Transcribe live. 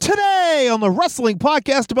Today on the Wrestling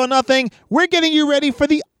Podcast About Nothing, we're getting you ready for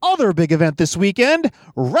the other big event this weekend,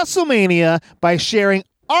 WrestleMania, by sharing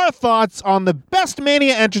our thoughts on the best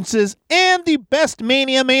Mania entrances and the best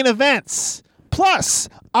Mania main events. Plus,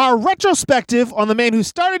 our retrospective on the man who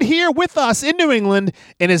started here with us in New England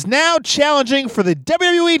and is now challenging for the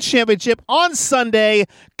WWE Championship on Sunday,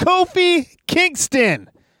 Kofi Kingston.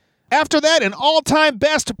 After that, an all-time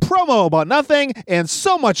best promo about nothing and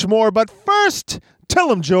so much more. But first, tell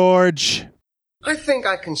him, George. I think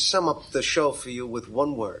I can sum up the show for you with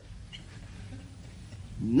one word.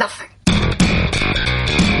 Nothing.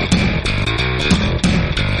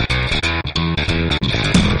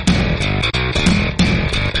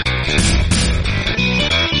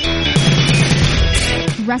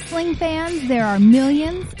 Wrestling fans, there are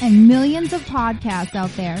millions and millions of podcasts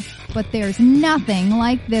out there, but there's nothing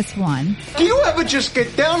like this one. Do you ever just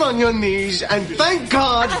get down on your knees and thank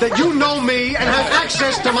God that you know me and have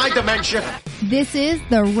access to my dementia? This is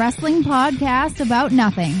the Wrestling Podcast About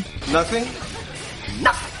Nothing. Nothing?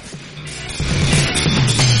 Nothing.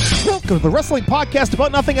 Welcome to the Wrestling Podcast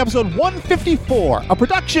About Nothing, episode 154, a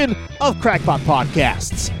production of Crackpot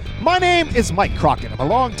Podcasts. My name is Mike Crockett. I'm a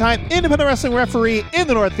longtime independent wrestling referee in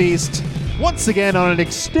the Northeast, once again on an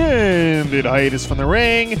extended hiatus from the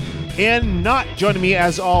ring. And not joining me,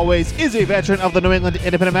 as always, is a veteran of the New England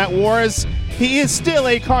Independent Mat Wars. He is still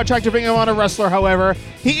a contracted Ring of Honor wrestler, however.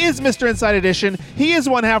 He is Mr. Inside Edition. He is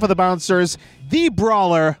one half of the Bouncers, the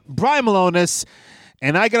Brawler, Brian Malonis.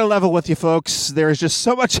 And I gotta level with you folks, there is just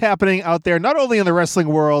so much happening out there, not only in the wrestling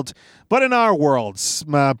world, but in our worlds.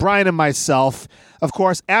 Brian and myself. Of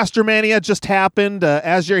course, Astromania just happened.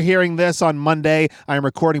 As you're hearing this on Monday, I am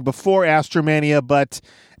recording before Astromania, but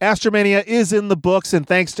Astromania is in the books, and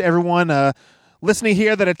thanks to everyone listening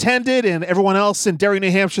here that attended and everyone else in Derry, New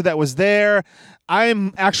Hampshire that was there.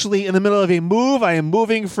 I'm actually in the middle of a move. I am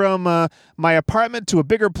moving from my apartment to a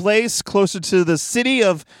bigger place closer to the city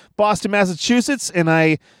of Boston, Massachusetts, and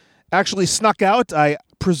I actually snuck out. I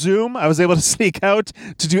presume I was able to sneak out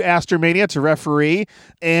to do Astromania, to referee.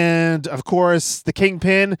 And, of course, the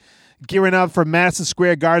Kingpin gearing up for Madison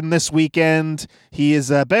Square Garden this weekend. He has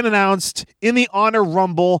been announced in the Honor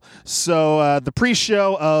Rumble. So the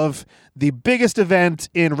pre-show of the biggest event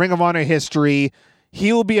in Ring of Honor history,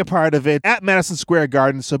 he will be a part of it at Madison Square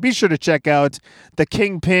Garden, so be sure to check out the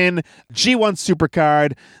Kingpin G1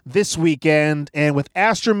 Supercard this weekend. And with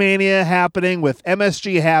Astromania happening, with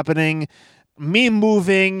MSG happening, me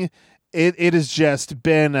moving, it has just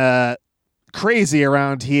been crazy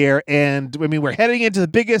around here. And I mean, we're heading into the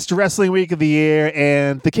biggest wrestling week of the year,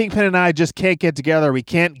 and the Kingpin and I just can't get together. We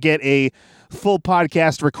can't get a full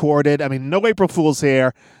podcast recorded. I mean, no April Fool's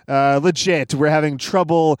here. Legit, we're having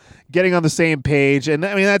trouble getting on the same page. And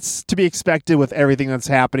I mean, that's to be expected with everything that's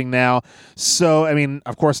happening now. So, I mean,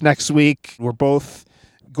 of course, next week, we're both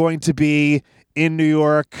going to be in New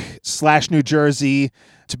York / New Jersey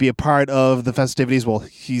to be a part of the festivities. Well,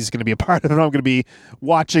 he's going to be a part of it. I'm going to be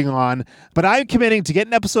watching on. But I'm committing to get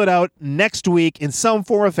an episode out next week in some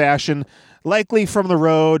form or fashion, likely from the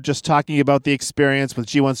road, just talking about the experience with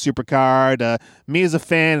G1 Supercard, me as a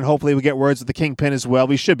fan, and hopefully we get words with the Kingpin as well.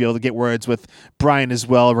 We should be able to get words with Brian as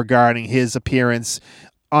well regarding his appearance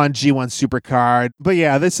on G1 Supercard. But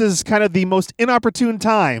yeah, this is kind of the most inopportune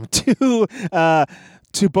time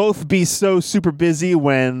to both be so super busy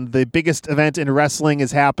when the biggest event in wrestling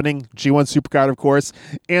is happening, G1 Supercard, of course,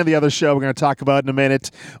 and the other show we're going to talk about in a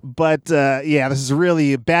minute. But yeah, this is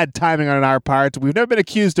really bad timing on our part. We've never been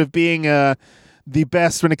accused of being the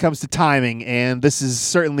best when it comes to timing, and this is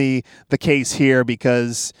certainly the case here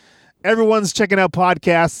because everyone's checking out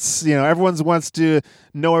podcasts. You know, everyone wants to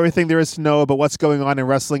know everything there is to know about what's going on in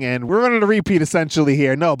wrestling, and we're running a repeat essentially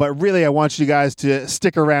here. No, but really I want you guys to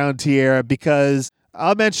stick around here because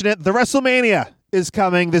I'll mention it. The WrestleMania is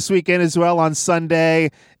coming this weekend as well on Sunday,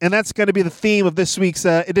 and that's going to be the theme of this week's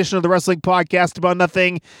edition of the Wrestling Podcast About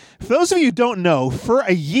Nothing. For those of you who don't know, for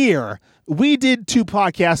a year, we did 2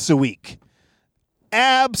 podcasts a week.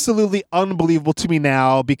 Absolutely unbelievable to me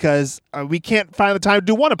now because we can't find the time to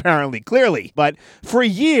do one, apparently, clearly. But for a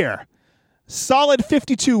year, solid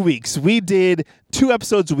 52 weeks, we did 2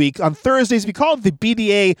 episodes a week. On Thursdays, we call it the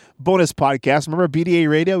BDA bonus podcast. Remember BDA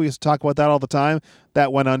Radio? We used to talk about that all the time.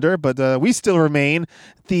 That went under, but we still remain.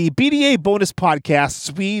 The BDA bonus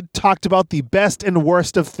podcasts, we talked about the best and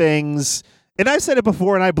worst of things. And I've said it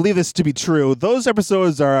before, and I believe this to be true. Those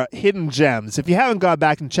episodes are hidden gems. If you haven't gone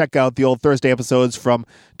back and checked out the old Thursday episodes from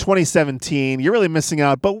 2017, you're really missing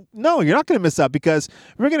out. But no, you're not going to miss out because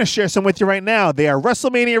we're going to share some with you right now. They are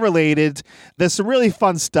WrestleMania related. There's some really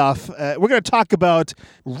fun stuff. We're going to talk about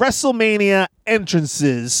WrestleMania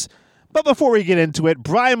entrances, But before we get into it,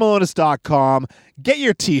 BrianMalonis.com. Get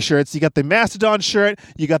your t-shirts. You got the Mastodon shirt.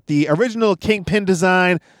 You got the original Kingpin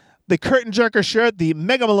design, the Curtain Jerker shirt, the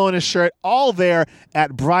Mega Malonis shirt, all there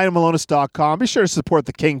at BrianMalonis.com. Be sure to support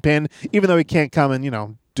the Kingpin, even though he can't come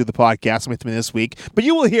and, do the podcast with me this week. But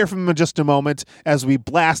you will hear from him in just a moment as we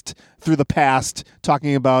blast through the past,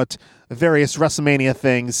 talking about various WrestleMania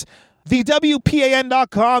things.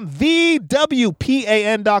 TheWPAN.com,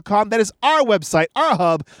 TheWPAN.com. That is our website, our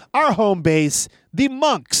hub, our home base, the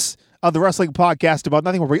monks of the Wrestling Podcast About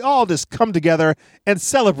Nothing, where we all just come together and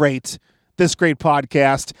celebrate this great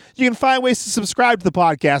podcast. You can find ways to subscribe to the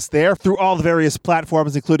podcast there through all the various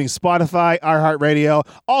platforms, including Spotify, iHeartRadio.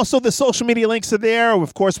 Also, the social media links are there.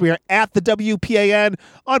 Of course, we are at the WPAN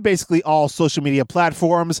on basically all social media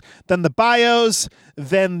platforms. Then the bios,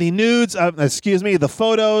 then the nudes, the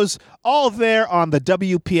photos, all there on the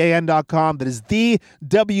WPAN.com. That is the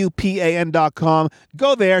WPAN.com.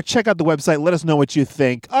 Go there, check out the website, let us know what you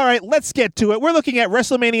think. All right, let's get to it. We're looking at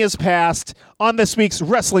WrestleMania's past on this week's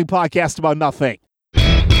Wrestling Podcast About Nothing.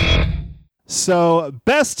 So,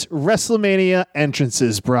 best WrestleMania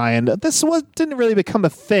entrances, Brian. This didn't really become a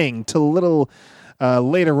thing till a little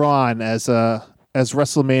later on as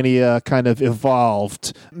WrestleMania kind of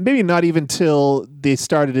evolved. Maybe not even till they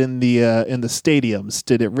started in the stadiums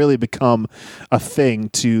did it really become a thing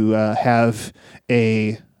to have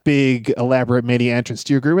a big elaborate Mania entrance.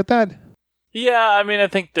 Do you agree with that? Yeah, I mean, I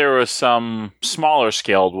think there was some smaller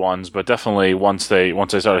scaled ones, but definitely once they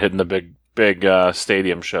started hitting the big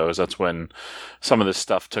stadium shows, that's when some of this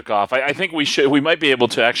stuff took off. I think we might be able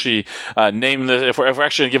to actually name this, if we're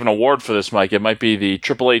actually going to give an award for this, Mike, it might be the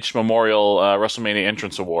Triple H Memorial WrestleMania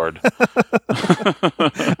Entrance Award.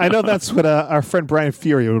 I know that's what our friend Brian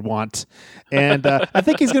Fury would want. And I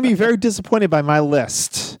think he's going to be very disappointed by my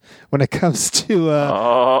list when it comes to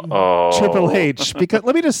Triple H. Because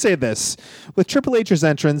let me just say this. With Triple H's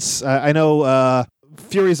entrance, I know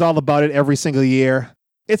Fury's all about it every single year.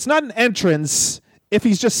 It's not an entrance if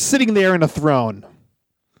he's just sitting there in a throne.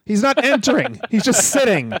 He's not entering. He's just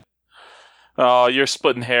sitting. Oh, you're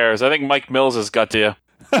splitting hairs. I think Mike Mills has got to you.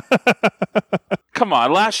 Come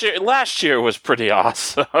on, last year was pretty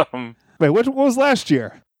awesome. Wait, what was last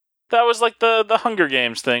year? That was like the Hunger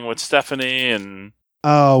Games thing with Stephanie and...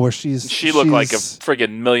 Oh, where she looked like a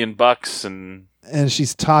friggin' $1,000,000 and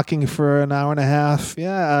she's talking for an hour and a half.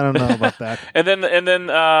 Yeah, I don't know about that. and then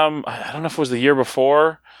I don't know if it was the year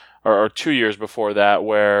before or 2 years before that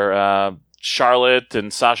where Charlotte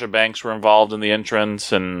and Sasha Banks were involved in the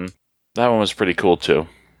entrance, and that one was pretty cool too.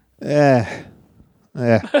 Yeah.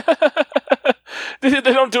 They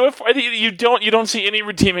don't do it for you. Don't see any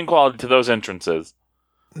redeeming quality to those entrances.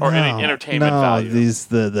 Or any entertainment value. These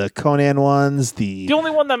the Conan ones, the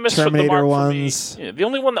only one that missed Terminator the mark ones. For me. Yeah, the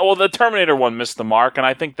only one the Terminator one missed the mark, and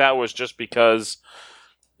I think that was just because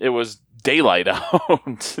it was daylight out.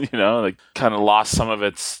 Like kind of lost some of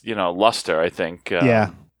its luster. I think.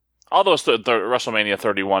 Yeah. All those the WrestleMania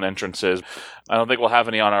 31 entrances, I don't think we'll have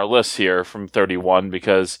any on our list here from 31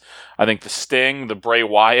 because I think the Sting, the Bray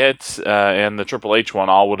Wyatt, and the Triple H one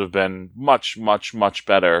all would have been much, much, much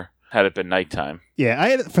better had it been nighttime.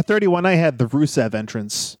 Yeah, for 31, I had the Rusev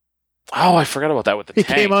entrance. Oh, I forgot about that with the tank.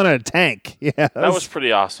 He came on in a tank. Yeah, that was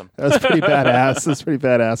pretty awesome. That was pretty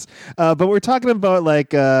badass. But we're talking about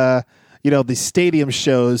the stadium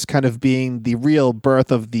shows kind of being the real birth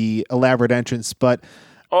of the elaborate entrance. But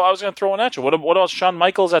I was going to throw one at you. What about Shawn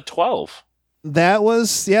Michaels at 12? That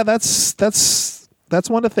was that's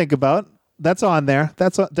one to think about. That's on there.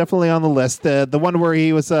 That's definitely on the list. The one where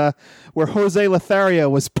he was where Jose Lothario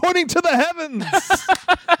was pointing to the heavens.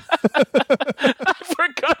 I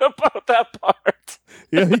forgot about that part.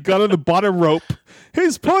 Yeah, he got on the bottom rope.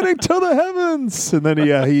 He's pointing to the heavens, and then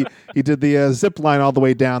he did the zip line all the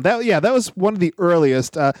way down. That was one of the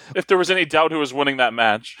earliest. If there was any doubt who was winning that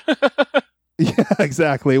match. Yeah,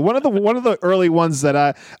 exactly. One of the early ones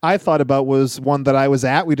that I thought about was one that I was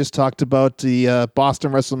at. We just talked about the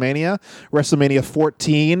Boston WrestleMania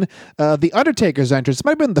 14. The Undertaker's entrance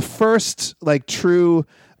might have been the first true.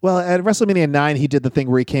 Well, at WrestleMania 9, he did the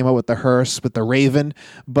thing where he came out with the hearse with the Raven,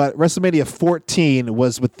 but WrestleMania 14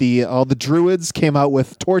 was with all the Druids came out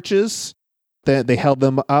with torches. They held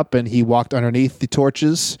them up, and he walked underneath the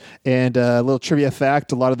torches. And a little trivia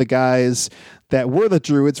fact, a lot of the guys that were the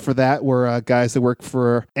Druids for that were guys that worked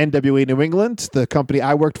for NWA New England, the company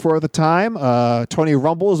I worked for at the time. Tony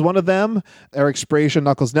Rumble is one of them. Eric Sprague,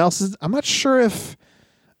 Knuckles Nelson. I'm not sure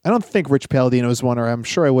I don't think Rich Palladino is one, or I'm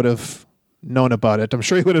sure I would have known about it. I'm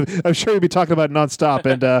sure he'd be talking about it nonstop.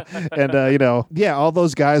 And all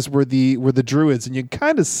those guys were the Druids, and you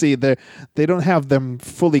kind of see they don't have them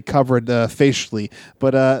fully covered facially,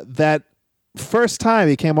 but that first time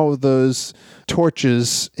he came out with those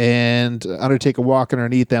torches and Undertaker walking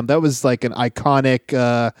underneath them, that was like an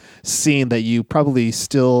iconic scene that you probably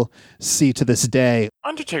still see to this day.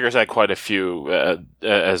 Undertaker's had quite a few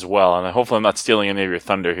as well, and hopefully I'm not stealing any of your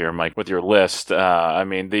thunder here, Mike, with your list. I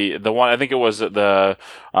mean, the one, I think it was at the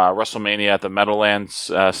WrestleMania at the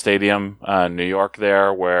Meadowlands Stadium, New York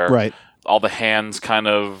there, where all the hands kind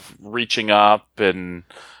of reaching up and...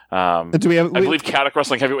 I believe Chaotic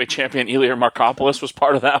Wrestling Heavyweight Champion Ilya Markopoulos was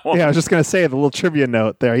part of that one. Yeah, I was just going to say the little trivia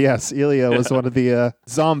note there. Yes, Ilya was one of the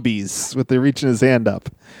zombies with the reaching his hand up.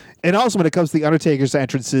 And also when it comes to the Undertaker's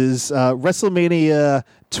entrances, WrestleMania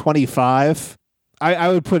 25, I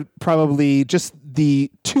would put probably just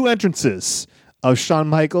the two entrances of Shawn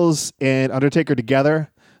Michaels and Undertaker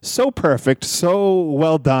together. So perfect, so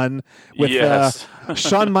well done with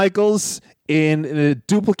Shawn Michaels in a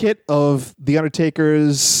duplicate of The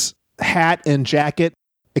Undertaker's hat and jacket,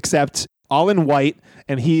 except all in white,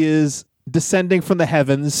 and he is descending from the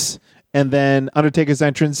heavens, and then Undertaker's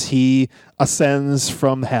entrance, he ascends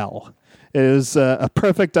from hell. It was a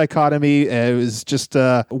perfect dichotomy. It was just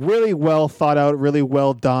really well thought out, really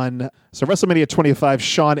well done. So WrestleMania 25,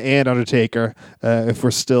 Shawn and Undertaker, if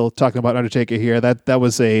we're still talking about Undertaker here, that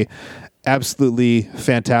was a absolutely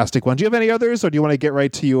fantastic one. Do you have any others, or do you want to get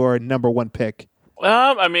right to your number one pick?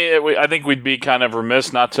 I think we'd be kind of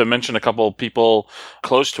remiss not to mention a couple of people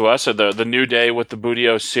close to us. The New Day with the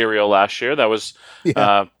Budio cereal last year. That was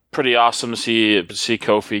pretty awesome to see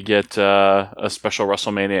Kofi get a special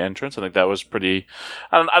WrestleMania entrance. I think that was pretty.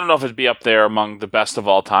 I don't know if it'd be up there among the best of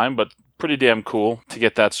all time, but pretty damn cool to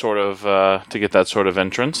get that sort of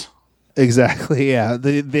entrance. Exactly. Yeah,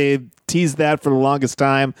 they teased that for the longest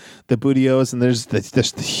time, the Budios, and there's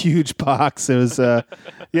the huge box. It was it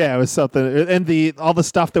was something, and all the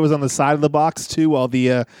stuff that was on the side of the box too, all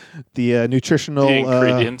the nutritional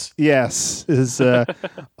ingredients. Yes, is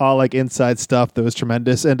all like inside stuff that was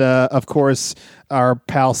tremendous, and of course our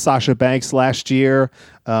pal Sasha Banks last year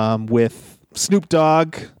with Snoop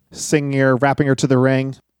Dogg singing her, rapping her to the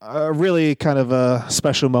ring. Really kind of a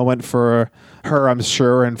special moment for her, I'm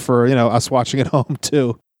sure, and for us watching at home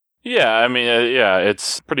too. Yeah, I mean,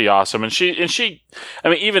 it's pretty awesome, and she, I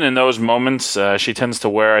mean, even in those moments, she tends to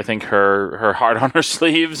wear, I think, her heart on her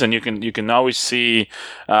sleeves, and you can always see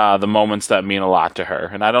the moments that mean a lot to her.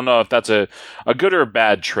 And I don't know if that's a good or a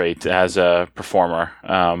bad trait as a performer,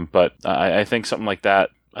 but I think something like that.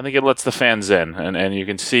 I think it lets the fans in, and you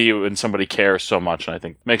can see when somebody cares so much, and I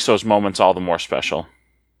think makes those moments all the more special.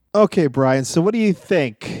 Okay, Brian, so what do you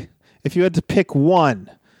think? If you had to pick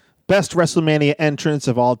one best WrestleMania entrance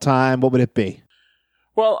of all time, what would it be?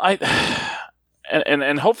 Well,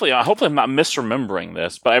 and hopefully I'm not misremembering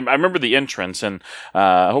this, but I remember the entrance, and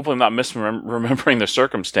hopefully I'm not misremembering the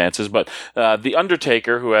circumstances, but The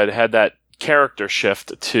Undertaker, who had that character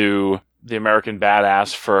shift to the American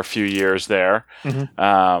Badass for a few years there,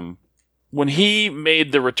 when he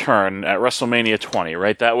made the return at WrestleMania 20,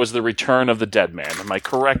 right? That was the return of the Dead Man. Am I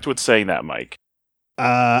correct with saying that, Mike?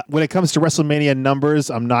 When it comes to WrestleMania numbers,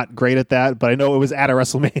 I'm not great at that, but I know it was at a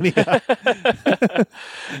WrestleMania.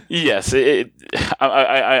 Yes,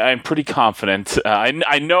 I'm pretty confident.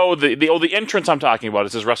 I know the entrance I'm talking about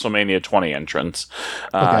is his WrestleMania 20 entrance,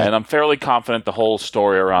 and I'm fairly confident the whole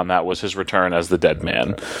story around that was his return as the Dead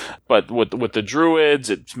Man. But with the Druids,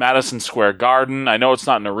 it's Madison Square Garden. I know it's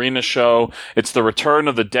not an arena show. It's the return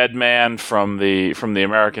of the Dead Man from the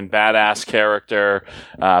American Badass character.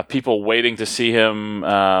 People waiting to see him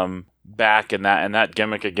back in that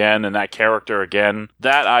gimmick again and that character again.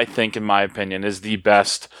 That, I think, in my opinion, is the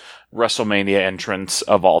best WrestleMania entrance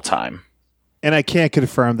of all time. And I can't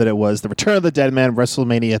confirm that it was the Return of the Dead Man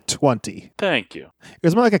WrestleMania 20. Thank you. It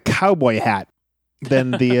was more like a cowboy hat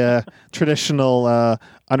than the traditional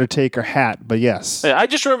Undertaker hat, but yes. I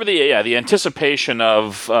just remember the anticipation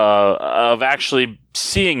of actually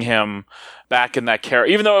seeing him back in that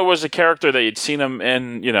character, even though it was a character that you'd seen him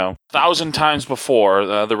in, 1,000 times before.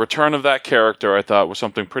 The return of that character, I thought, was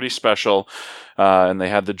something pretty special. And they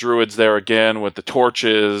had the Druids there again with the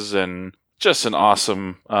torches, and just an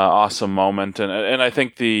awesome moment. And I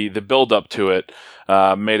think the build up to it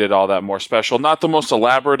made it all that more special. Not the most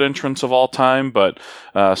elaborate entrance of all time, but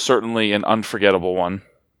certainly an unforgettable one.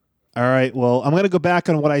 All right, well, I'm going to go back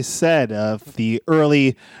on what I said of the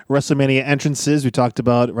early WrestleMania entrances. We talked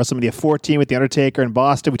about WrestleMania 14 with The Undertaker in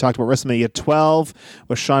Boston. We talked about WrestleMania 12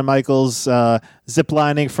 with Shawn Michaels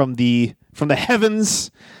ziplining from the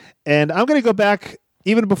heavens. And I'm going to go back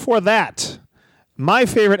even before that My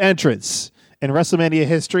favorite entrance in WrestleMania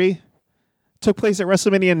history took place at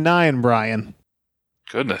WrestleMania 9, Brian.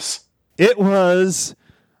 Goodness. It was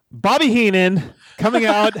Bobby Heenan coming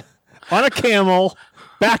out on a camel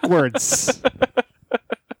backwards.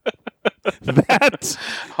 That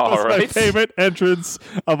was my favorite entrance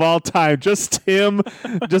of all time. Just him,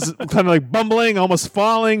 just kind of like bumbling, almost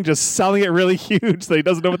falling, just selling it really huge so he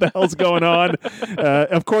doesn't know what the hell's going on.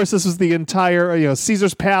 Of course, this was the entire,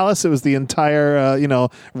 Caesar's Palace. It was the entire,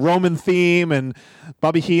 Roman theme, and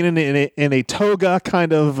Bobby Heenan in a toga,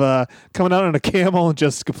 kind of coming out on a camel and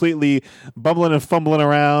just completely bumbling and fumbling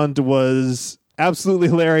around was absolutely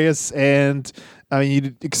hilarious. And I mean,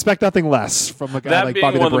 you'd expect nothing less from a guy that like being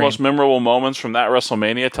Bobby one the of the Brain. most memorable moments from that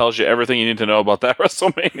WrestleMania tells you everything you need to know about that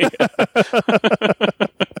WrestleMania.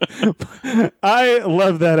 I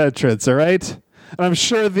love that entrance, all right? And I'm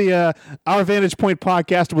sure the Our Vantage Point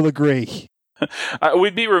podcast will agree.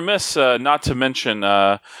 We'd be remiss not to mention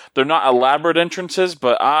they're not elaborate entrances,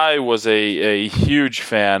 but I was a huge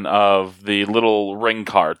fan of the little ring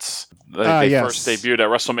carts. They Yes. first debuted at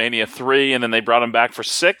WrestleMania 3, and then they brought them back for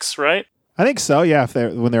 6, right? I think so, yeah,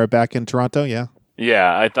 when they were back in Toronto, yeah.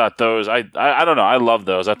 Yeah, I thought those. I don't know. I love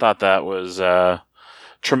those. I thought that was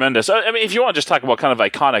tremendous. I mean, if you want to just talk about kind of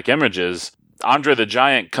iconic images, Andre the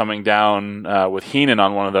Giant coming down with Heenan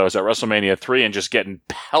on one of those at WrestleMania 3 and just getting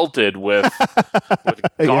pelted with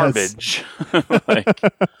garbage.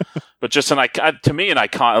 But just to me, an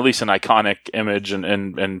icon, at least an iconic image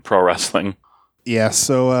in pro wrestling. Yeah,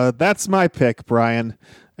 so that's my pick, Brian.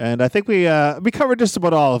 And I think we covered just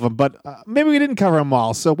about all of them, but maybe we didn't cover them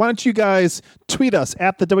all. So why don't you guys tweet us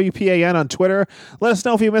at the WPAN on Twitter. Let us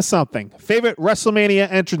know if you missed something. Favorite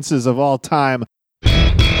WrestleMania entrances of all time.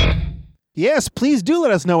 Yes, please do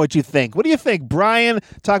let us know what you think. What do you think, Brian?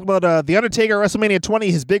 Talk about The Undertaker at WrestleMania 20,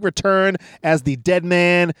 his big return as the Dead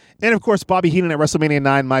Man. And, of course, Bobby Heenan at WrestleMania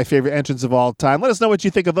 9, my favorite entrance of all time. Let us know what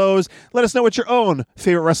you think of those. Let us know what your own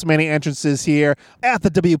favorite WrestleMania entrances here at the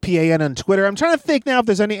WPAN on Twitter. I'm trying to think now if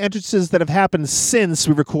there's any entrances that have happened since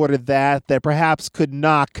we recorded that perhaps could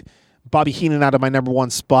knock Bobby Heenan out of my number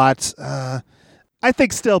one spot. I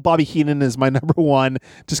think still Bobby Heenan is my number one,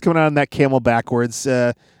 just coming out on that camel backwards.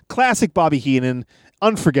 Classic Bobby Heenan,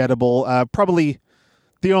 unforgettable. Probably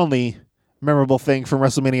the only memorable thing from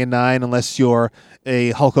WrestleMania 9, unless you're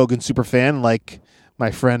a Hulk Hogan superfan like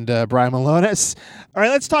my friend Brian Malonis. All right,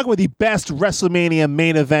 let's talk about the best WrestleMania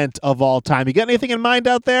main event of all time. You got anything in mind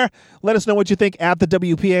out there? Let us know what you think at the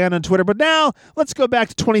WPAN on Twitter. But now, let's go back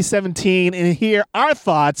to 2017 and hear our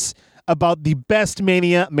thoughts about the best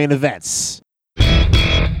Mania main events.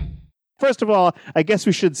 First of all, I guess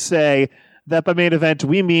we should say that by main event,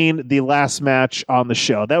 we mean the last match on the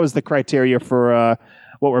show. That was the criteria for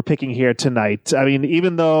what we're picking here tonight. I mean,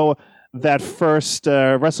 even though that first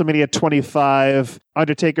WrestleMania 25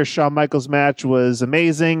 Undertaker Shawn Michaels match was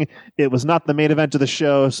amazing, it was not the main event of the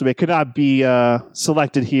show, so it could not be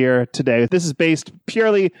selected here today. This is based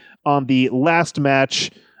purely on the last match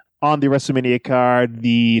on the WrestleMania card,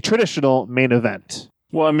 the traditional main event.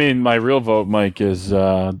 Well, I mean, my real vote, Mike, is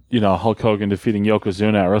Hulk Hogan defeating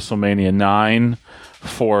Yokozuna at WrestleMania 9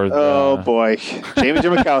 for the... Oh, boy. Jamie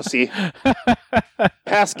Jamakowski.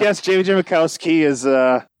 Past guest Jamie Jamakowski is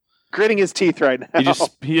gritting his teeth right now.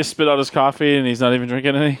 He just spit out his coffee and he's not even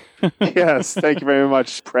drinking any? Yes, thank you very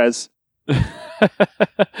much, Prez.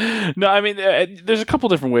 No, I mean, there's a couple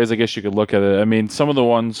different ways I guess you could look at it. I mean, some of the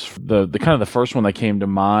ones, the kind of the first one that came to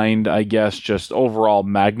mind, I guess, just overall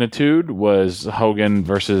magnitude was Hogan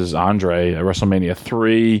versus Andre at WrestleMania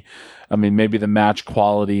 3. I mean, maybe the match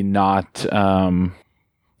quality not...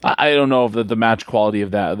 I don't know if the match quality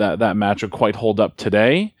of that match would quite hold up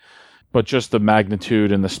today, but just the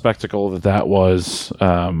magnitude and the spectacle that was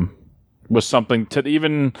something to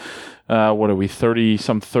even... what are we,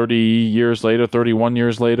 30 years later, 31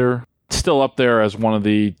 years later? Still up there as one of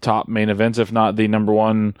the top main events, if not the number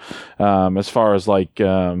one, as far as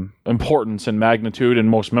importance and magnitude and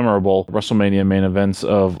most memorable WrestleMania main events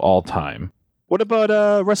of all time. What about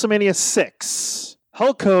WrestleMania 6?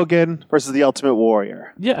 Hulk Hogan versus the Ultimate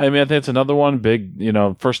Warrior. Yeah, I mean, I think it's another one. Big,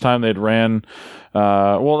 first time they'd ran,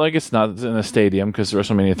 I guess not in a stadium because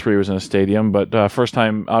WrestleMania 3 was in a stadium, but first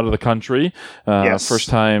time out of the country, yes. First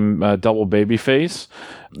time double babyface.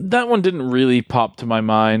 That one didn't really pop to my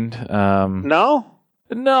mind. No?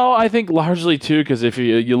 No, I think largely too, because if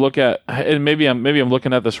you look at, and maybe I'm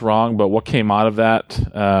looking at this wrong, but what came out of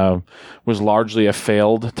that was largely a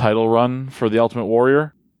failed title run for the Ultimate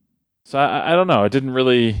Warrior. So I don't know. It didn't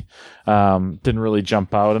really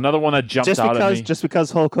jump out. Another one that jumped out at me. Just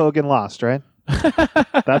because Hulk Hogan lost, right?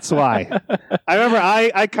 That's why. I remember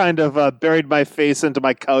I kind of buried my face into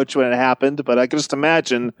my couch when it happened, but I can just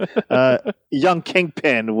imagine young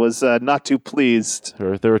Kingpin was not too pleased.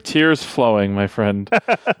 There were tears flowing, my friend.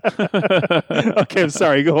 Okay, I'm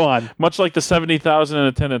sorry. Go on. Much like the 70,000 in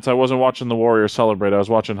attendance, I wasn't watching the Warriors celebrate. I was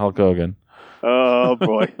watching Hulk Hogan. Oh,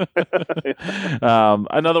 boy.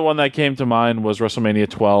 Another one that came to mind was WrestleMania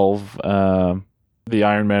 12, the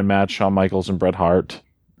Iron Man match, Shawn Michaels and Bret Hart.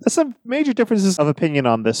 There's some major differences of opinion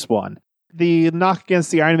on this one. The knock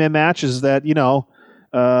against the Iron Man match is that,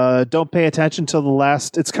 don't pay attention till the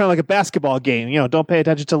last... It's kind of like a basketball game. Don't pay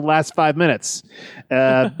attention till the last 5 minutes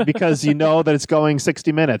because you know that it's going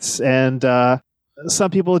 60 minutes. And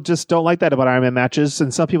some people just don't like that about Iron Man matches,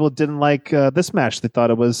 and some people didn't like this match. They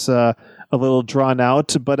thought it was a little drawn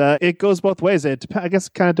out, but it goes both ways. I guess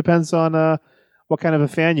it kind of depends on what kind of a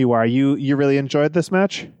fan you are. You really enjoyed this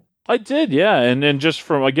match? I did, yeah, and just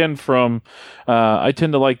from I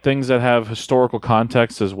tend to like things that have historical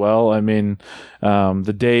context as well. I mean,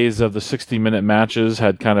 the days of the 60-minute matches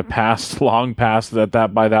had kind of long past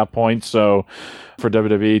by that point. So, for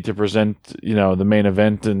WWE to present, the main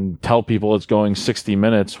event and tell people it's going 60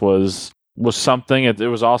 minutes was something. It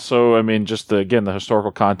was also, just the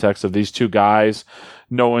historical context of these two guys,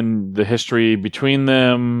 knowing the history between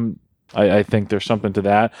them. I think there's something to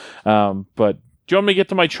that, but. Do you want me to get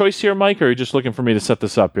to my choice here, Mike, or are you just looking for me to set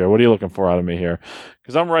this up here? What are you looking for out of me here?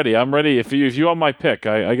 Because I'm ready. If you want my pick,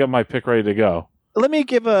 I got my pick ready to go. Let me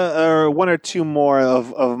give a one or two more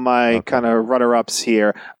of my kind of runner-ups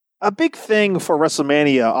here. A big thing for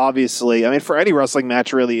WrestleMania, obviously, for any wrestling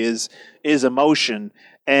match really is emotion.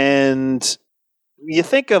 And you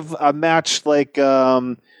think of a match like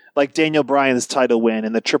Daniel Bryan's title win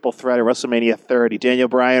in the triple threat at WrestleMania 30. Daniel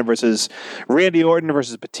Bryan versus Randy Orton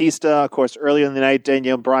versus Batista. Of course, earlier in the night,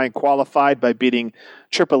 Daniel Bryan qualified by beating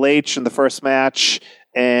Triple H in the first match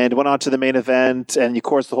and went on to the main event. And, of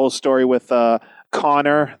course, the whole story with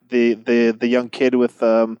Connor, the young kid with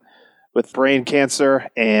brain cancer.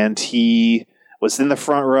 And he was in the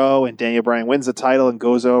front row, and Daniel Bryan wins the title and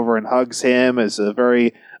goes over and hugs him as a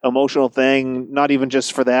very emotional thing. Not even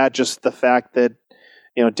just for that, just the fact that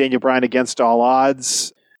Daniel Bryan against all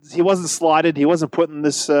odds. He wasn't slotted. He wasn't put in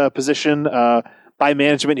this position by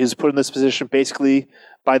management. He was put in this position basically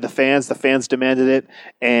by the fans. The fans demanded it.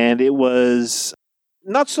 And it was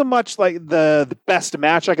not so much like the best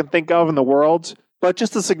match I can think of in the world, but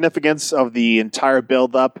just the significance of the entire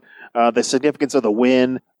build-up, the significance of the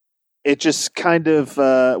win. It just kind of,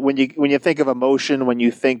 when you think of emotion, when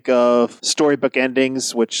you think of storybook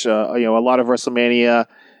endings, which, a lot of WrestleMania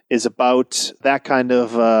is about, that kind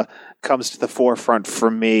of comes to the forefront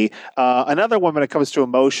for me. Another one when it comes to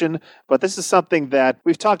emotion, but this is something that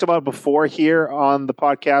we've talked about before here on the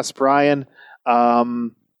podcast, Brian.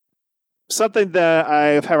 Something that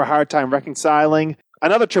I've had a hard time reconciling.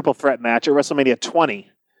 Another triple threat match at WrestleMania 20,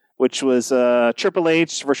 which was Triple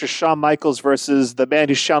H versus Shawn Michaels versus the man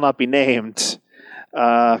who shall not be named,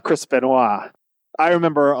 Chris Benoit. I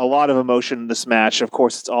remember a lot of emotion in this match. Of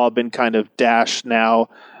course, it's all been kind of dashed now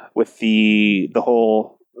with the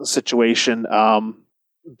whole situation.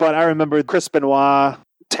 But I remember Chris Benoit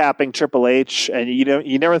tapping Triple H, and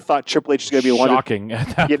you never thought Triple H was going to be one. Shocking.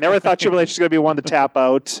 You never thought Triple H was going to be one to tap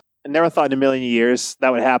out. I never thought in a million years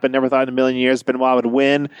that would happen. Never thought in a million years Benoit would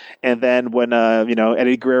win. And then when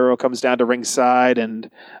Eddie Guerrero comes down to ringside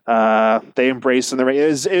and they embrace in the ring,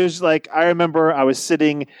 it was like, I remember I was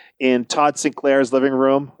sitting in Todd Sinclair's living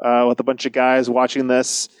room with a bunch of guys watching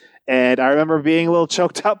this. And I remember being a little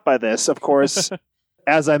choked up by this. Of course,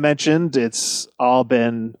 as I mentioned, it's all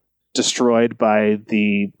been destroyed by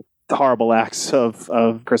the horrible acts of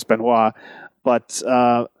Chris Benoit. But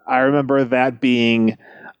I remember that being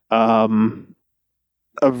a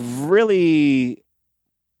really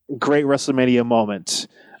great WrestleMania moment.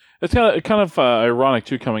 It's kind of ironic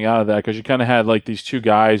too, coming out of that, because you kind of had like these two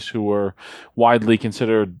guys who were widely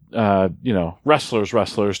considered,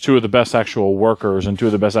 wrestlers, two of the best actual workers and two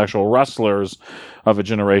of the best actual wrestlers of a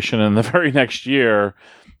generation. And the very next year,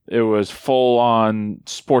 it was full on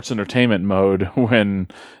sports entertainment mode when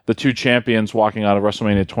the two champions walking out of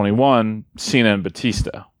WrestleMania 21, Cena and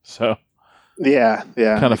Batista. So yeah,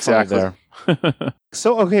 kind of exactly. funny there.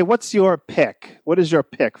 So, okay, what's your pick? What is your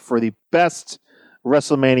pick for the best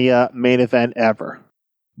WrestleMania main event ever?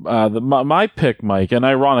 My pick, Mike, and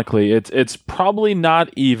ironically, it's probably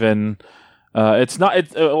not even. It's not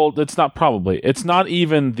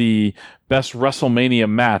even the best WrestleMania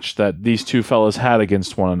match that these two fellas had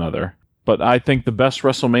against one another. But I think the best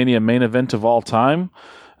WrestleMania main event of all time,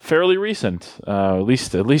 fairly recent, at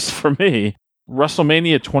least for me,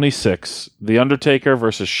 WrestleMania 26, The Undertaker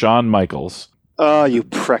versus Shawn Michaels. Oh, you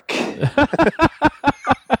prick.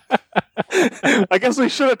 I guess we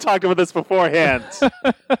should have talked about this beforehand.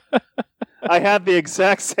 I had the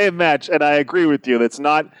exact same match, and I agree with you. That's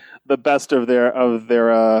not the best of their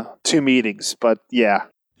two meetings, but yeah.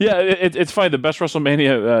 Yeah, it's funny. The best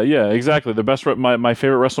WrestleMania, yeah, exactly. The best, my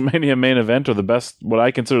favorite WrestleMania main event, or the best, what I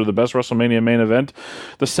consider the best WrestleMania main event,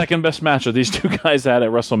 the second best match that these two guys had at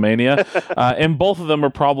WrestleMania, and both of them are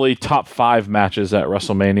probably top 5 matches at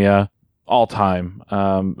WrestleMania all time.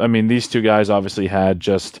 I mean, these two guys obviously had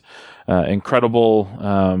just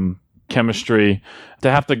incredible chemistry. To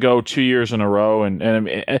have to go 2 years in a row, and I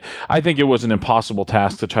mean, I think it was an impossible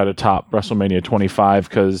task to try to top WrestleMania 25,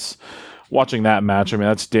 because watching that match, I mean,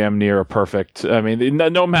 that's damn near a perfect. I mean,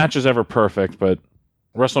 no match is ever perfect, but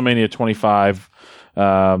WrestleMania 25,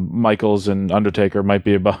 Michaels and Undertaker might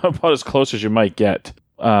be about as close as you might get.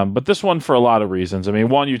 But this one, for a lot of reasons. I mean,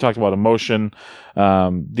 one, you talked about emotion,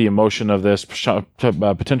 the emotion of this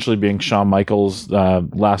potentially being Shawn Michaels'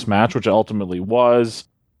 last match, which it ultimately was.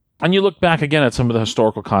 And you look back again at some of the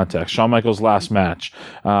historical context. Shawn Michaels' last match,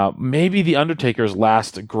 maybe The Undertaker's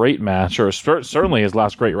last great match, or certainly his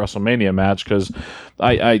last great WrestleMania match, because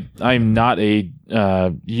I'm not a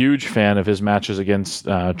huge fan of his matches against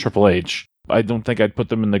Triple H. I don't think I'd put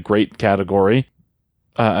them in the great category.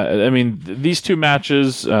 I mean, these two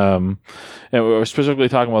matches, and we're specifically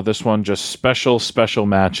talking about this one, just special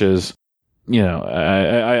matches. You know,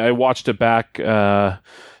 I watched it back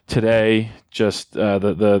today. Just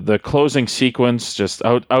the closing sequence, just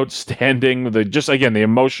outstanding. The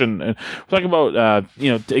emotion. And we're talking about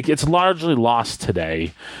it's largely lost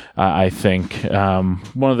today. I think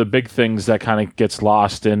one of the big things that kind of gets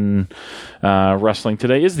lost in wrestling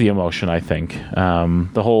today is the emotion. I think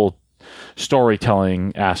the whole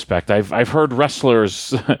storytelling aspect. I've heard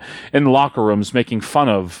wrestlers in locker rooms making fun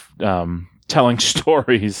of telling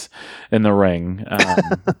stories in the ring,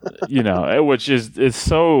 which is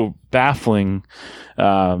so baffling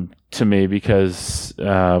to me, because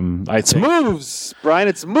it's moves, Brian.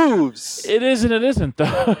 It's moves. It is and it isn't,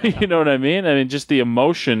 though. You know what I mean? I mean, just the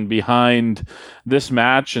emotion behind this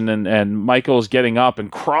match, and Michaels getting up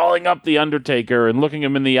and crawling up the Undertaker and looking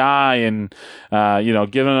him in the eye, and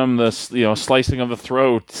giving him the slicing of the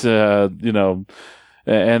throat,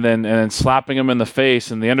 and then slapping him in the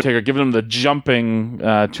face, and the Undertaker giving him the jumping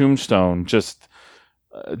tombstone. Just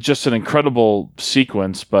an incredible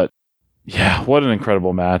sequence. But yeah, what an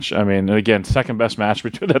incredible match. I mean, again, second best match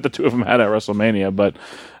between that the two of them had at WrestleMania, but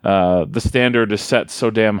the standard is set so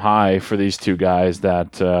damn high for these two guys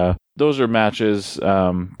that those are matches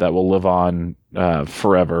that will live on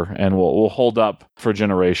forever and will hold up for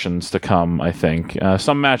generations to come, I think.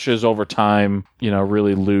 Some matches over time,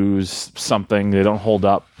 really lose something. They don't hold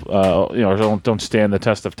up, don't stand the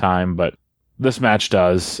test of time, but this match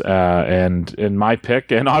does, and in my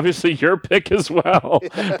pick, and obviously your pick as well,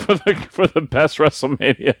 for the best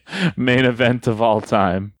WrestleMania main event of all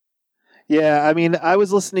time. Yeah, I mean, I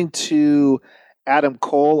was listening to Adam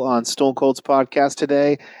Cole on Stone Cold's podcast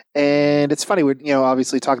today, and it's funny, we're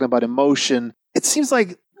obviously talking about emotion. It seems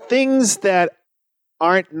like things that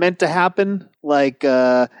aren't meant to happen, like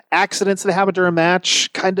accidents that happen during a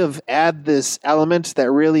match, kind of add this element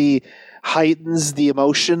that really heightens the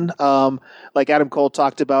emotion. Like Adam Cole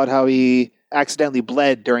talked about how he accidentally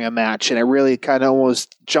bled during a match, and it really kind of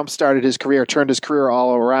almost jump-started his career, turned his career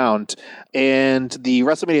all around. And the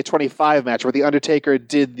WrestleMania 25 match where The Undertaker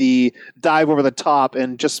did the dive over the top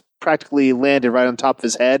and just practically landed right on top of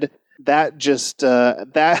his head, that just I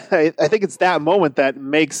think it's that moment that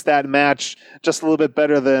makes that match just a little bit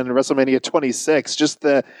better than WrestleMania 26. Just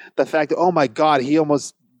the fact that, oh my God,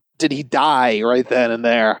 did he die right then and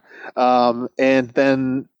there? And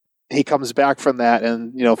then he comes back from that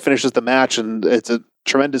and finishes the match, and it's a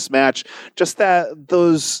tremendous match. Just that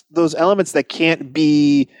those elements that can't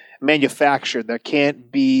be manufactured, that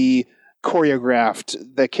can't be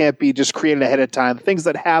choreographed, that can't be just created ahead of time, things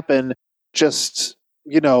that happen just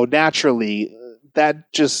naturally,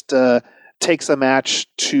 that just takes a match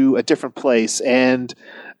to a different place. And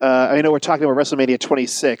I know we're talking about WrestleMania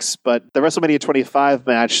 26, but the WrestleMania 25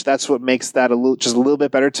 match, that's what makes that just a little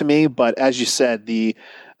bit better to me. But as you said, the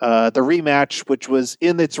rematch, which was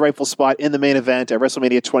in its rightful spot in the main event at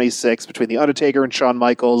WrestleMania 26 between The Undertaker and Shawn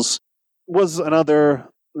Michaels, was another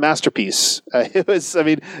masterpiece.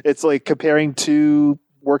 It's like comparing two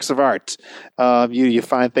works of art. You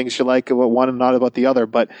find things you like about one and not about the other,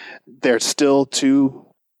 but they're still two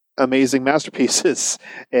amazing masterpieces.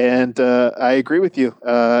 And I agree with you.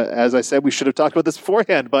 As I said, we should have talked about this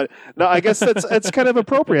beforehand, but no, I guess it's kind of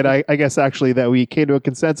appropriate. I guess actually that we came to a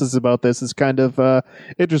consensus about this is kind of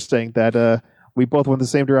interesting, that We both went the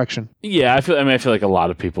same direction. Yeah, I feel like a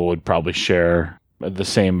lot of people would probably share the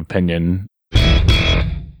same opinion.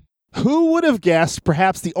 Who would have guessed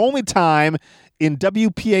perhaps the only time in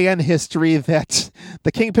WPAN history that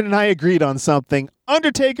the Kingpin and I agreed on something?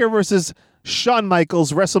 Undertaker versus Shawn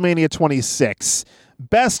Michaels, WrestleMania 26.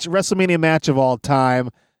 Best WrestleMania match of all time.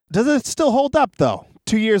 Does it still hold up, though,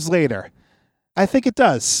 2 years later? I think it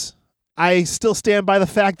does. I still stand by the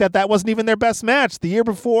fact that that wasn't even their best match. The year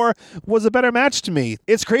before was a better match to me.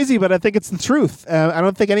 It's crazy, but I think it's the truth. I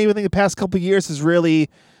don't think anything the past couple of years has really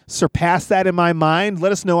surpassed that in my mind.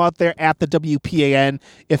 Let us know out there at the WPAN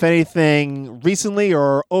if anything recently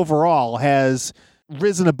or overall has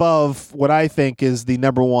risen above what I think is the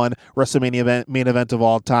number one WrestleMania main event of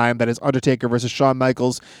all time. That is Undertaker versus Shawn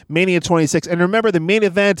Michaels, Mania 26. And remember, the main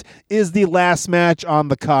event is the last match on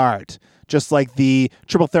the card. Just like the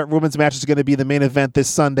Triple Threat Women's match is going to be the main event this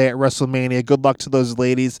Sunday at WrestleMania. Good luck to those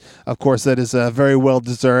ladies. Of course, that is very well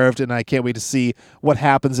deserved, and I can't wait to see what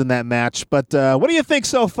happens in that match. But what do you think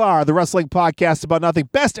so far? The Wrestling Podcast About Nothing.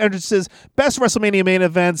 Best entrances, best WrestleMania main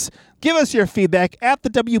events. Give us your feedback at the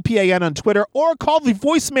WPAN on Twitter or call the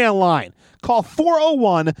voicemail line. Call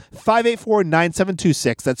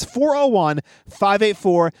 401-584-9726. That's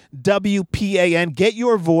 401-584-WPAN. Get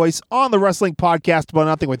your voice on the Wrestling Podcast About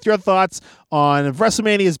Nothing with your thoughts on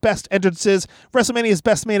WrestleMania's best entrances, WrestleMania's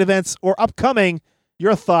best main events, or upcoming,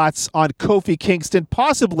 your thoughts on Kofi Kingston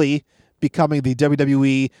possibly becoming the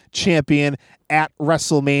WWE champion at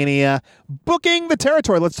WrestleMania. Booking the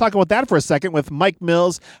territory. Let's talk about that for a second with Mike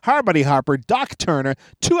Mills, Hardbody Harper, Doc Turner.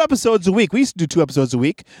 2 episodes a week. We used to do 2 episodes a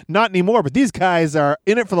week. Not anymore, but these guys are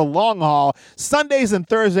in it for the long haul. Sundays and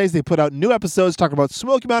Thursdays, they put out new episodes talking about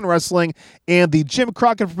Smoky Mountain Wrestling and the Jim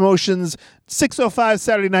Crockett Promotions 605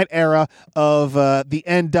 Saturday Night era of the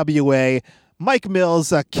NWA. Mike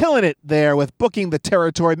Mills killing it there with booking the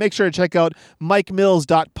territory. Make sure to check out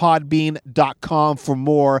mikemills.podbean.com for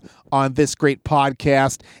more on this great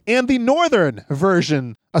podcast. And the northern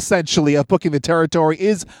version, essentially, of booking the territory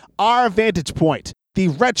is Our Vantage Point, the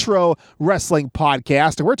Retro Wrestling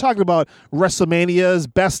Podcast. And we're talking about WrestleMania's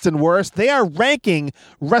best and worst. They are ranking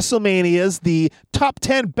WrestleMania's, the top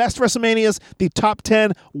 10 best WrestleManias, the top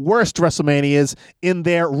 10 worst WrestleManias in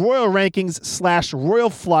their Royal Rankings / Royal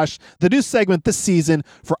Flush, the new segment this season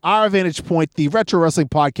for Our Vantage Point, the Retro Wrestling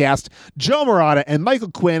Podcast. Joe Murata and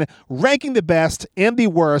Michael Quinn ranking the best and the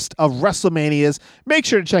worst of WrestleManias. Make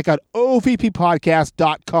sure to check out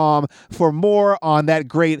ovppodcast.com for more on that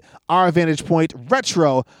great Our Vantage Point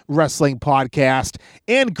Retro Wrestling Podcast.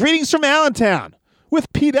 And greetings from Allentown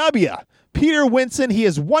with PW. Peter Winson, he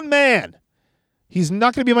is one man. He's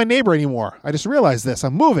not going to be my neighbor anymore. I just realized this.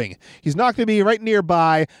 I'm moving. He's not going to be right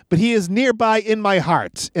nearby, but he is nearby in my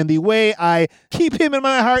heart. And the way I keep him in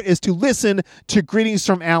my heart is to listen to Greetings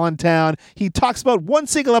from Allentown. He talks about one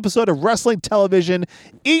single episode of wrestling television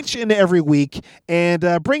each and every week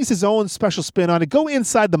and brings his own special spin on it. Go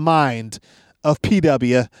inside the mind of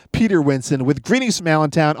PW, Peter Winson, with Greetings from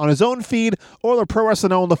Allentown on his own feed or the Pro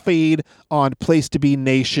Wrestling on the feed on Place to Be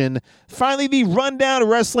Nation. Finally, the Rundown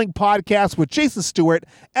Wrestling Podcast with Jason Stewart,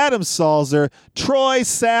 Adam Salzer, Troy,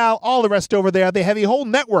 Sal, all the rest over there. They have a whole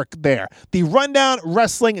network there. The Rundown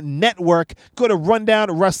Wrestling Network. Go to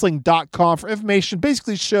rundownwrestling.com for information.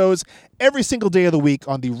 Basically shows every single day of the week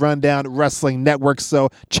on the Rundown Wrestling Network. So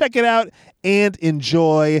check it out and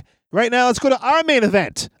enjoy. Right now, let's go to our main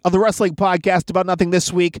event of the Wrestling Podcast About Nothing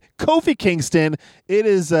this week, Kofi Kingston. It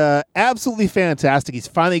is absolutely fantastic. He's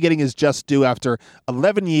finally getting his just due after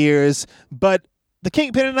 11 years. But the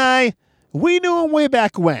Kingpin and I, we knew him way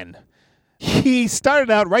back when. He started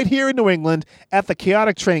out right here in New England at the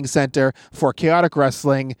Chaotic Training Center for Chaotic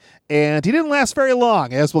Wrestling, and he didn't last very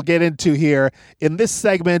long, as we'll get into here in this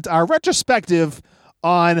segment, our retrospective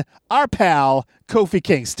on our pal, Kofi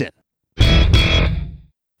Kingston.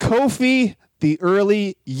 Kofi, the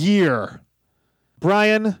early year.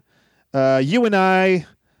 Brian, you and I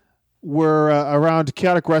were around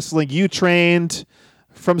Chaotic Wrestling. You trained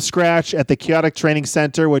from scratch at the Chaotic Training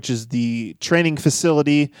Center, which is the training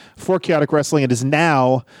facility for Chaotic Wrestling. It is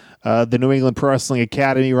now the New England Pro Wrestling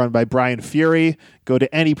Academy run by Brian Fury. Go to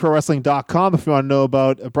anyprowrestling.com if you want to know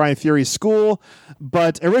about Brian Fury's school.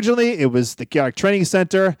 But originally, it was the Chaotic Training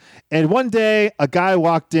Center. And one day, a guy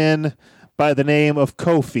walked in by the name of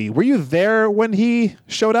Kofi. Were you there when he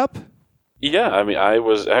showed up? Yeah, I mean, I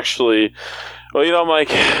was actually... Well, you know, Mike,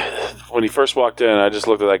 when he first walked in, I just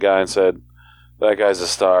looked at that guy and said, that guy's a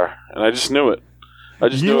star. And I just knew it. I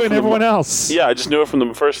just you knew it and everyone else. Yeah, I just knew it from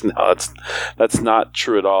the first. No, that's not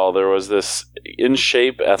true at all. There was this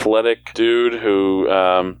in-shape, athletic dude who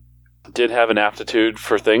did have an aptitude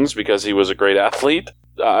for things because he was a great athlete.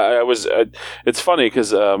 I was. It's funny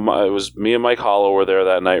because it was me and Mike Hollow were there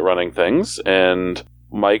that night running things, and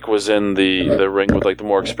Mike was in the ring with like the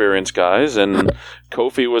more experienced guys, and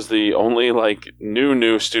Kofi was the only like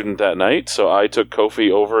new student that night. So I took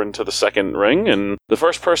Kofi over into the second ring, and the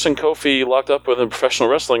first person Kofi locked up with in a professional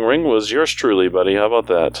wrestling ring was yours truly, buddy. How about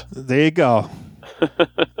that? There you go.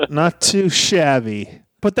 Not too shabby.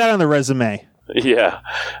 Put that on the resume. Yeah,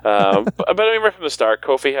 but I mean, right from the start,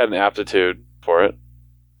 Kofi had an aptitude for it.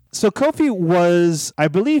 So Kofi was, I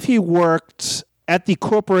believe, he worked at the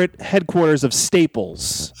corporate headquarters of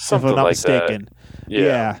Staples, Something if I'm not like mistaken. that.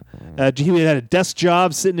 Yeah. He had a desk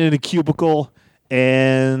job sitting in a cubicle,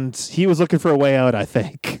 and he was looking for a way out, I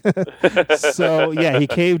think. So, yeah, he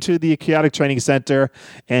came to the Chaotic Training Center,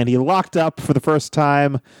 and he locked up for the first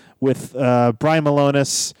time with Brian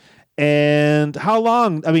Malonis. And how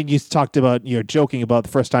long, I mean, you talked about, you're joking about the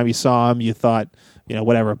first time you saw him, you thought,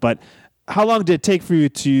 whatever, but how long did it take for you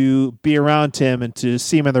to be around him and to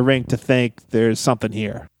see him in the ring to think there's something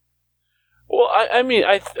here? Well, I mean,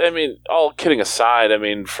 all kidding aside, I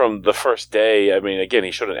mean, from the first day, I mean, again,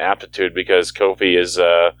 he showed an aptitude because Kofi is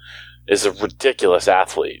a ridiculous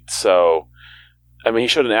athlete. So, I mean, he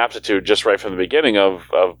showed an aptitude just right from the beginning of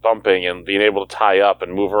bumping and being able to tie up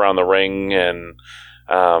and move around the ring. And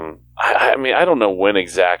I mean, I don't know when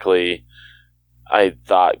exactly I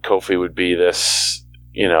thought Kofi would be this,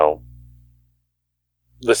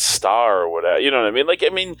 the star or whatever, you know what I mean? Like, I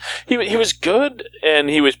mean, he was good and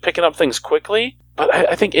he was picking up things quickly, but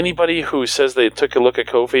I think anybody who says they took a look at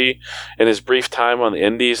Kofi in his brief time on the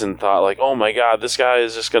Indies and thought like, oh my God, this guy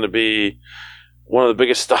is just going to be one of the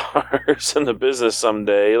biggest stars in the business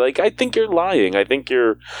someday. Like, I think you're lying. I think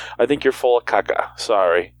you're full of caca.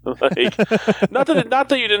 Sorry. Like, not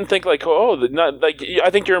that you didn't think like, I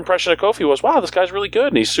think your impression of Kofi was, wow, this guy's really good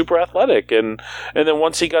and he's super athletic. And then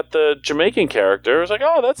once he got the Jamaican character, it was like,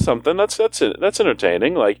 oh, that's something. That's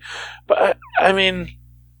entertaining. Like, but I mean,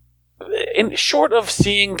 in short of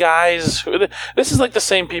seeing guys, this is like the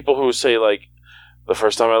same people who say like, the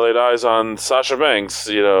first time I laid eyes on Sasha Banks,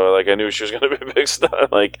 like I knew she was going to be a big star.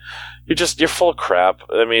 Like, you're full of crap.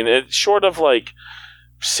 I mean, short of like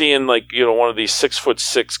seeing like, one of these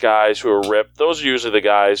 6'6" guys who are ripped, those are usually the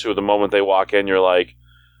guys who the moment they walk in, you're like,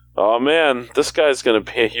 oh man, this guy's going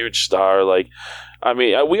to be a huge star. Like, I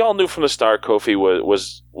mean, we all knew from the start Kofi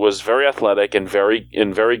was very athletic and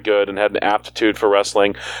very good and had an aptitude for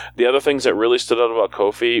wrestling. The other things that really stood out about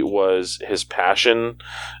Kofi was his passion,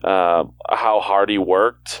 how hard he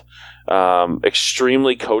worked,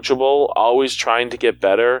 extremely coachable, always trying to get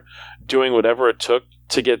better, doing whatever it took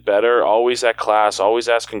to get better, always at class, always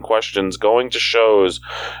asking questions, going to shows,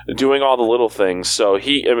 doing all the little things. So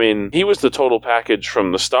he was the total package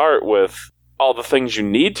from the start with all the things you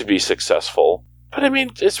need to be successful. But I mean,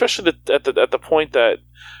 especially at the point that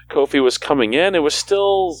Kofi was coming in, it was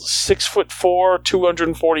still 6'4",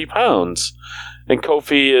 240 pounds, and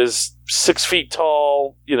Kofi is 6 feet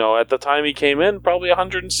tall. At the time he came in, probably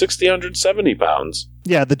 160, 170 pounds.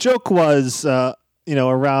 Yeah, the joke was,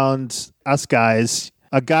 around us guys,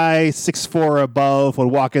 a guy 6'4" or above would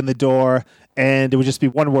walk in the door, and it would just be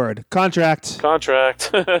one word: contract. Contract.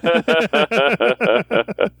 But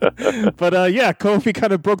Kofi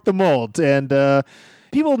kind of broke the mold, and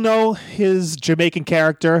people know his Jamaican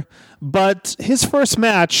character, but his first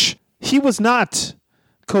match, he was not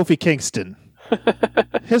Kofi Kingston.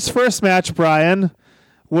 His first match, Brian,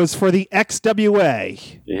 was for the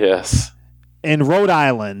XWA. Yes. In Rhode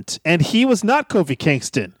Island, and he was not Kofi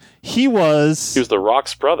Kingston. He was The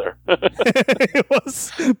Rock's brother. He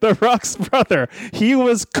was The Rock's brother. He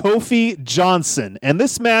was Kofi Johnson. And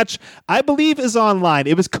this match, I believe, is online.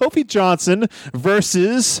 It was Kofi Johnson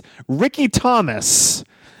versus Ricky Thomas,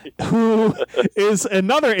 who is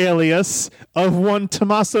another alias of one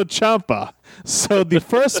Tommaso Ciampa. So the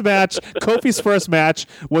first match, Kofi's first match,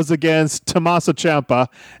 was against Tommaso Ciampa.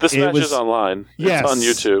 This match is online. Yes. It's on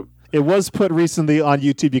YouTube. It was put recently on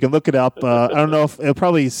YouTube. You can look it up. I don't know if it'll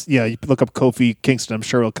probably, you look up Kofi Kingston. I'm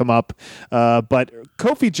sure it'll come up. But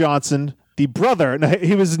Kofi Johnson, the brother,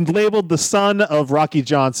 he was labeled the son of Rocky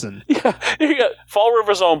Johnson. Yeah, you got Fall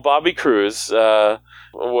River's own Bobby Cruz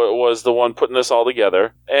was the one putting this all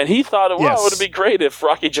together. And he thought, wow, it would be great if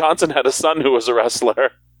Rocky Johnson had a son who was a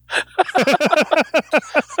wrestler.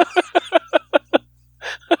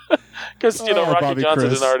 Because, Rocky Bobby Johnson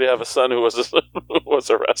Cruz didn't already have a son who was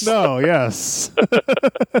a wrestler. No, yes.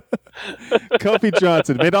 Kofi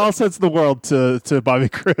Johnson made all sense in the world to Bobby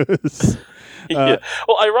Cruz. Yeah.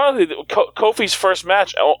 Well, ironically, Kofi's first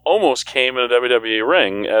match almost came in a WWE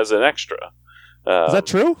ring as an extra. Is that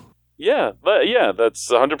true? Yeah, that's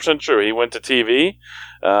 100% true. He went to TV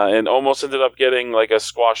and almost ended up getting like a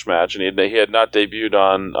squash match, and he had not debuted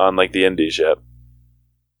on like the Indies yet.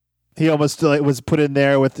 He almost was put in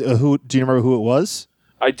there with who? Do you remember who it was?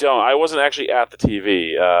 I don't. I wasn't actually at the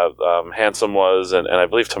TV. Handsome was, and I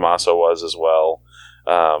believe Tommaso was as well.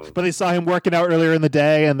 But they saw him working out earlier in the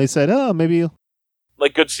day, and they said, "Oh, maybe."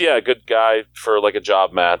 Like good guy for like a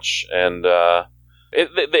job match, and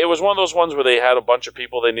it was one of those ones where they had a bunch of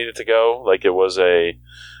people they needed to go. Like it was a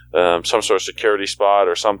some sort of security spot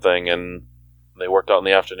or something, and they worked out in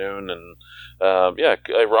the afternoon. And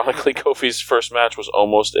ironically, Kofi's first match was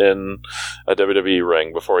almost in a WWE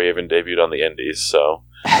ring before he even debuted on the Indies. So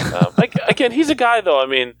again, he's a guy though. I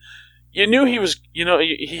mean, you knew he was. You know,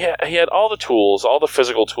 he had all the tools, all the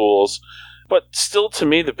physical tools. But still, to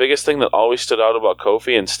me, the biggest thing that always stood out about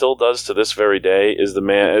Kofi, and still does to this very day, is the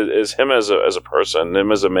man, is him as a person,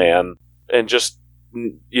 him as a man, and just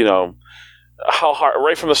how hard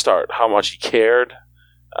right from the start, how much he cared,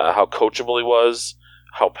 how coachable he was,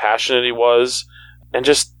 how passionate he was, and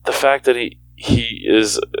just the fact that he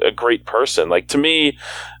is a great person. Like to me,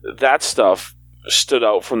 that stuff stood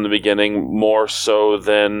out from the beginning more so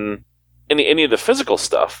than any of the physical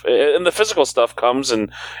stuff. And the physical stuff comes,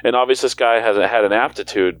 and obviously this guy has had an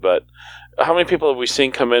aptitude, but how many people have we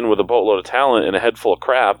seen come in with a boatload of talent and a head full of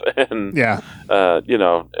crap? And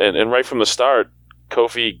and right from the start,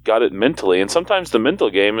 Kofi got it mentally, and sometimes the mental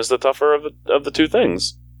game is the tougher of the two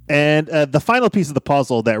things. And the final piece of the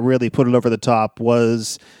puzzle that really put it over the top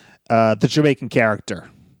was the Jamaican character.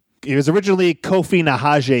 He was originally Kofi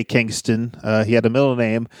Nahaje Kingston. He had a middle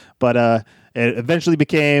name, but it eventually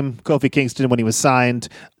became Kofi Kingston when he was signed.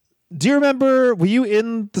 Do you remember, were you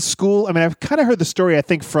in the school? I mean, I've kind of heard the story, I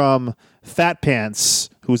think, from Fat Pants,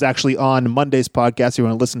 who was actually on Monday's podcast. You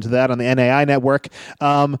want to listen to that on the NAI network.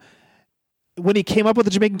 When he came up with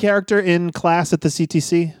the Jamaican character in class at the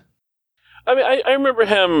CTC? I mean, I remember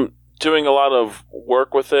him doing a lot of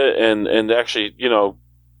work with it and actually,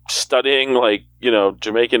 studying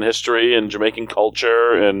Jamaican history and Jamaican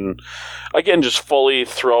culture, and again, just fully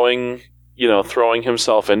throwing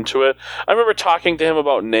himself into it. I remember talking to him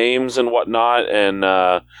about names and whatnot,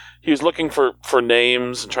 and he was looking for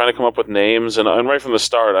names and trying to come up with names. And right from the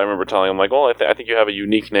start, I remember telling him, like, well, I think you have a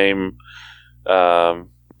unique name to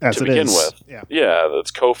begin with. Yeah,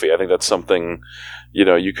 that's Kofi. I think that's something,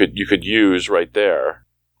 you could use right there.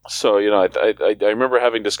 So, I remember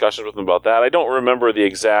having discussions with him about that. I don't remember the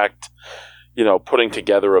exact, putting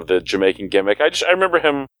together of the Jamaican gimmick. I remember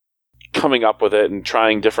him coming up with it and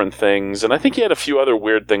trying different things, and I think he had a few other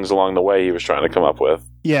weird things along the way he was trying to come up with.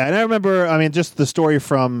 Yeah, and I remember, just the story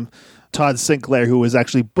from Todd Sinclair, who was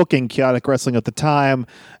actually booking Chaotic Wrestling at the time.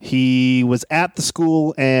 He was at the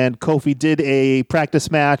school, and Kofi did a practice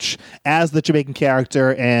match as the Jamaican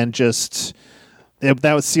character, and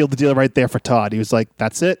that was sealed the deal right there for Todd. He was like,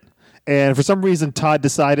 that's it. And for some reason, Todd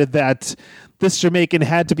decided that this Jamaican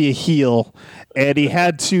had to be a heel, and he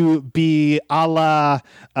had to be a la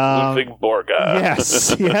Ludwig Borga.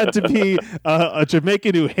 Yes, he had to be a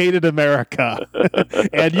Jamaican who hated America.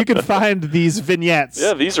 And you can find these vignettes.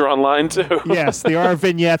 Yeah, these are online too. Yes, there are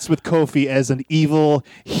vignettes with Kofi as an evil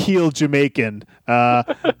heel Jamaican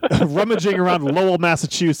rummaging around Lowell,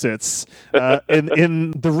 Massachusetts,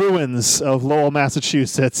 in the ruins of Lowell,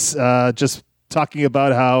 Massachusetts, just talking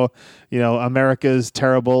about how, America is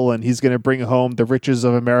terrible and he's going to bring home the riches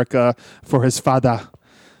of America for his father.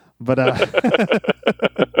 But,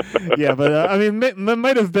 it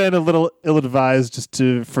might have been a little ill-advised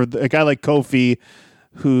for a guy like Kofi,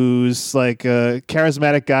 who's like a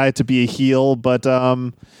charismatic guy, to be a heel. But,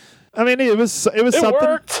 it was something.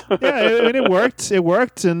 Worked. Yeah, it worked. It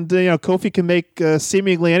worked. And, Kofi can make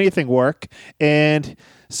seemingly anything work. And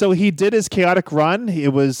so he did his Chaotic run.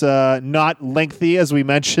 It was not lengthy, as we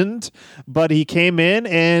mentioned, but he came in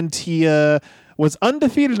and he was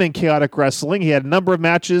undefeated in Chaotic Wrestling. He had a number of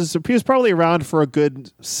matches. He was probably around for a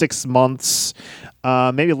good 6 months,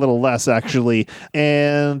 maybe a little less, actually,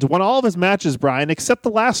 and won all of his matches, Brian, except the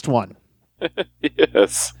last one.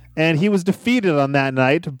 Yes. And he was defeated on that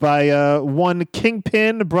night by one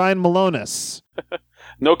Kingpin Brian Malonis.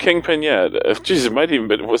 No Kingpin yet. Jeez, it might even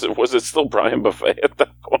been. Was it still Brian Buffet at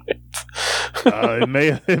that point? It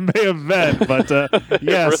may have been, but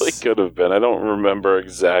yes, it really could have been. I don't remember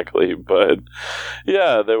exactly, but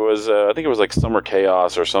yeah, there was. I think it was like Summer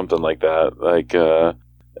Chaos or something like that.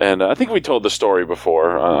 And I think we told the story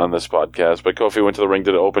before on this podcast. But Kofi went to the ring,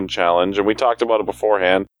 did an open challenge, and we talked about it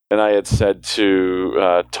beforehand. And I had said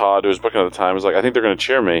to Todd, who was booking at the time, I was like, I think they're going to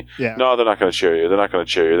cheer me. Yeah. No, they're not going to cheer you. They're not going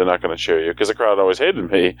to cheer you. They're not going to cheer you. Because the crowd always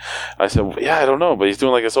hated me. I said, well, yeah, I don't know. But he's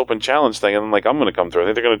doing like this open challenge thing. And I'm like, I'm going to come through. I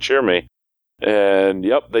think they're going to cheer me. And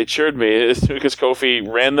yep, they cheered me because Kofi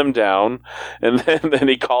ran them down, and then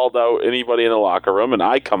he called out anybody in the locker room, and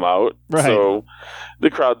I come out. Right. So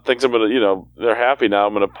the crowd thinks I'm gonna, they're happy now.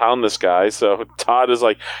 I'm gonna pound this guy. So Todd is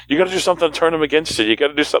like, "You got to do something to turn him against you. You got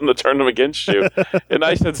to do something to turn him against you." And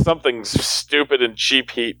I said something stupid and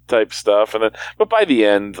cheap heat type stuff, but by the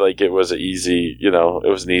end, like it was an easy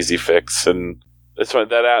fix. And it's funny,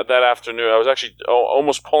 that afternoon, I was actually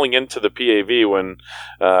almost pulling into the PAV when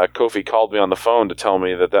Kofi called me on the phone to tell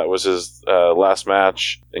me that was his last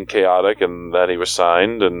match in Chaotic and that he was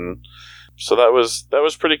signed, and so that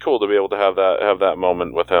was pretty cool to be able to have that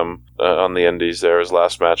moment with him on the Indies. There, his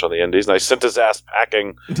last match on the Indies, and I sent his ass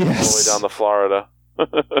packing all the way down to Florida.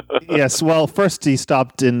 Yes, well, first he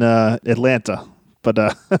stopped in Atlanta, but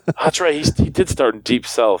that's right. He did start in Deep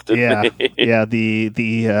South, didn't he? Yeah,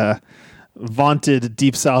 the vaunted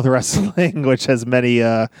Deep South Wrestling, which has many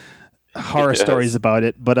horror stories about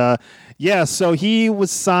it. But so he was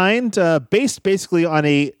signed based basically on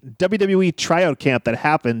a WWE tryout camp that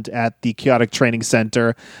happened at the Chaotic Training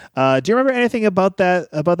Center. Do you remember anything about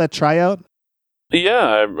that tryout? Yeah,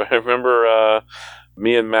 I remember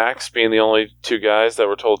me and Max being the only two guys that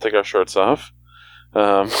were told to take our shirts off.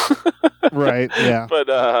 Right, yeah. But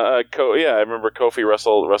I remember Kofi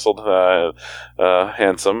wrestled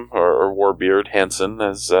Handsome or Warbeard Hansen,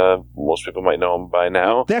 as most people might know him by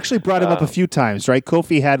now. They actually brought him up a few times, right?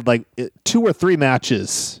 Kofi had like 2 or 3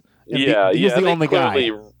 matches. He was the only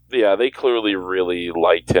guy. Yeah, they clearly really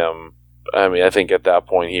liked him. I mean, I think at that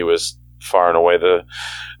point he was far and away the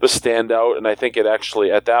standout, and I think it actually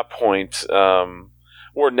at that point.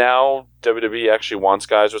 Where now WWE actually wants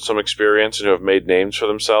guys with some experience and who have made names for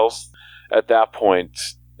themselves. At that point,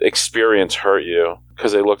 experience hurt you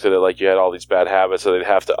because they looked at it like you had all these bad habits that they'd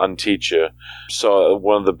have to unteach you. So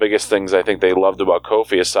one of the biggest things I think they loved about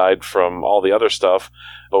Kofi, aside from all the other stuff,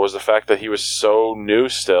 was the fact that he was so new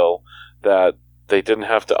still that they didn't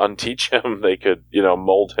have to unteach him. They could,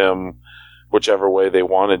 mold him whichever way they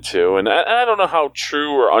wanted to. And I don't know how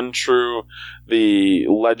true or untrue the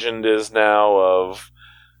legend is now of...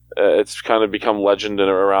 it's kind of become legend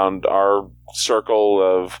around our circle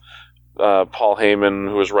of Paul Heyman,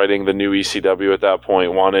 who was writing the new ECW at that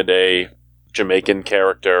point, wanted a Jamaican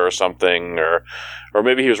character or something, or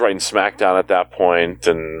maybe he was writing SmackDown at that point,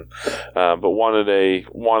 and but wanted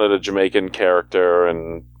a Jamaican character,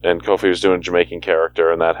 and Kofi was doing a Jamaican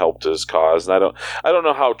character, and that helped his cause. And I don't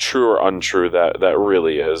know how true or untrue that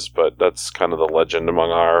really is, but that's kind of the legend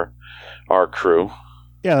among our crew.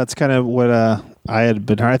 Yeah, that's kind of what I had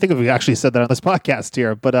been heard. I think we actually said that on this podcast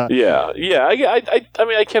here, but I mean,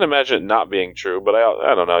 I can't imagine it not being true, but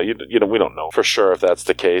I don't know. We don't know for sure if that's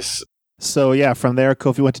the case. So yeah, from there,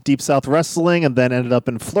 Kofi went to Deep South Wrestling, and then ended up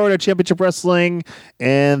in Florida Championship Wrestling,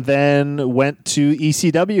 and then went to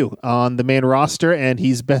ECW on the main roster, and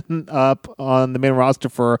he's been up on the main roster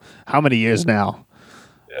for how many years now?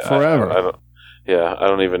 Yeah, Forever. I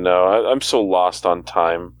don't even know. I'm so lost on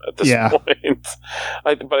time at this point.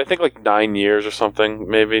 But I think like 9 years or something,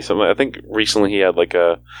 maybe something. I think recently he had like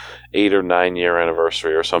a 8 or 9 year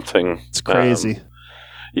anniversary or something. It's crazy.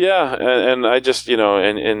 And I just,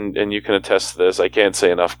 and you can attest to this. I can't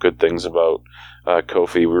say enough good things about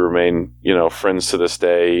Kofi. We remain, friends to this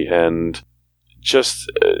day, and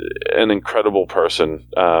just an incredible person,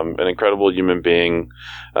 an incredible human being.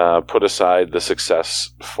 Put aside the success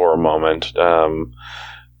for a moment.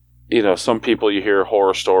 Some people, you hear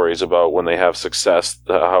horror stories about when they have success,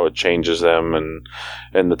 how it changes them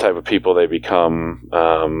and the type of people they become.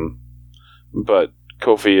 But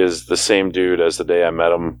Kofi is the same dude as the day I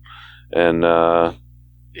met him, and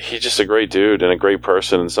he's just a great dude and a great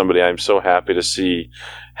person, and somebody I'm so happy to see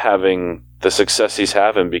having the success he's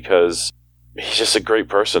having, because he's just a great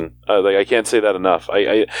person. I can't say that enough.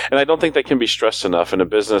 And I don't think that can be stressed enough in a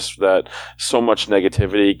business that so much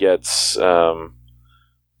negativity gets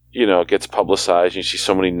publicized. You see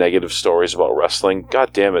so many negative stories about wrestling.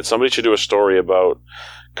 God damn it. Somebody should do a story about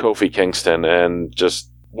Kofi Kingston and just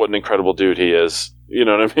what an incredible dude he is. You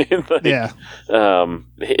know what I mean? Yeah.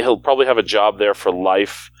 He'll probably have a job there for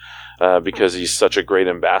life because he's such a great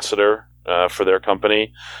ambassador for their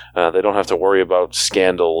company. They don't have to worry about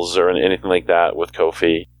scandals or anything like that with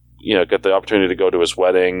Kofi. Get the opportunity to go to his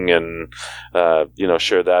wedding and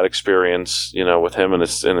share that experience with him and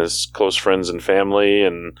his close friends and family,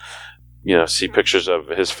 and see pictures of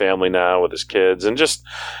his family now with his kids, and just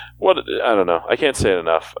I don't know. I can't say it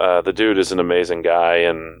enough. The dude is an amazing guy,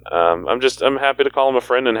 and I'm happy to call him a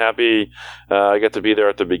friend, and happy I got to be there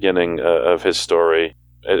at the beginning of his story.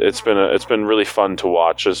 It's been really fun to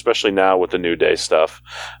watch, especially now with the New Day stuff,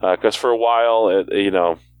 because for a while, he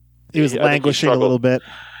was languishing a little bit.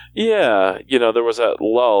 Yeah, there was that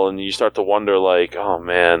lull, and you start to wonder, like, oh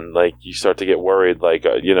man, like you start to get worried, like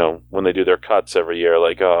when they do their cuts every year,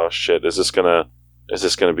 like, oh shit, is this gonna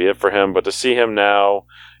be it for him? But to see him now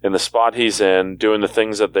in the spot he's in, doing the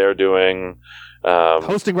things that they're doing,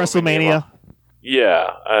 hosting WrestleMania,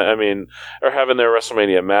 I mean, or having their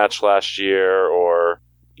WrestleMania match last year, or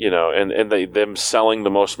and them selling the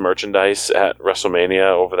most merchandise at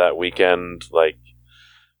WrestleMania over that weekend, like,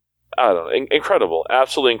 I don't know, incredible,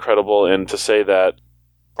 absolutely incredible. And to say that,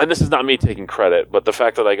 and this is not me taking credit, but the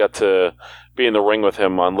fact that I got to be in the ring with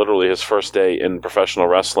him on literally his first day in professional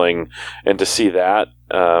wrestling, and to see that,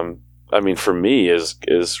 I mean, for me is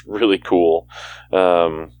really cool.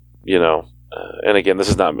 And again, this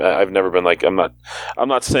is not, I've never been like, I'm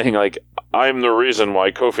not saying like I'm the reason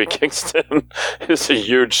why Kofi Kingston is a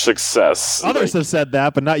huge success. Others have said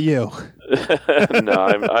that, but not you. No,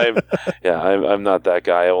 I'm not that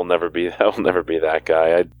guy. I will never be that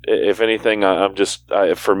guy. If anything,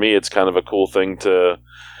 for me, it's kind of a cool thing to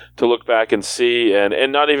look back and see,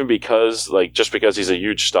 and not even just because he's a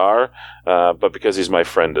huge star, but because he's my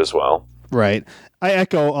friend as well. Right. I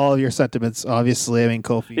echo all of your sentiments, obviously. I mean,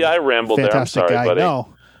 Kofi. Yeah, I rambled there. I'm sorry, guy. buddy. No.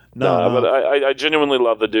 But I genuinely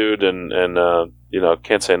love the dude, and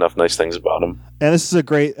can't say enough nice things about him. And this is a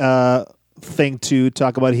great thing to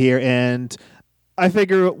talk about here, and I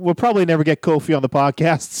figure we'll probably never get Kofi on the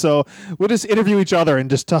podcast, so we'll just interview each other and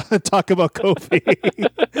just talk about Kofi.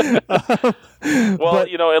 Well,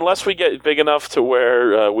 unless we get big enough to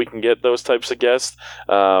where we can get those types of guests,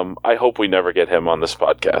 I hope we never get him on this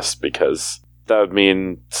podcast, because that would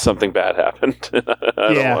mean something bad happened.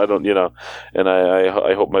 I don't, and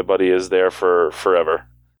I hope my buddy is there for forever.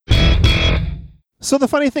 So the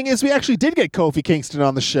funny thing is, we actually did get Kofi Kingston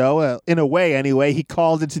on the show, in a way anyway. He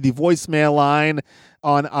called into the voicemail line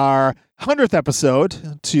on our 100th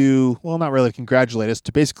episode to, well, not really congratulate us,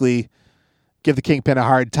 to basically give the Kingpin a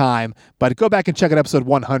hard time. But go back and check out episode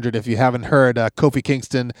 100 if you haven't heard Kofi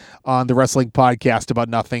Kingston on the Wrestling Podcast About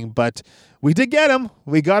Nothing. But we did get him.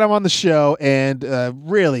 We got him on the show, and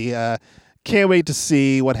really can't wait to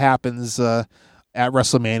see what happens at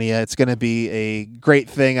WrestleMania. It's going to be a great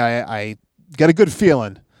thing. I got a good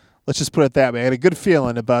feeling. Let's just put it that way. I had a good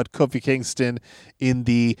feeling about Kofi Kingston in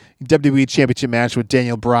the WWE Championship match with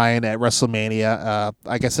Daniel Bryan at WrestleMania.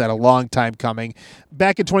 Like I said, a long time coming.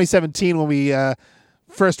 Back in 2017, when we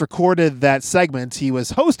first recorded that segment, he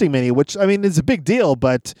was hosting Mania, which, I mean, is a big deal.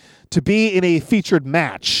 But to be in a featured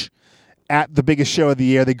match at the biggest show of the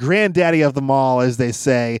year, the granddaddy of them all, as they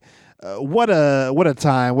say, what a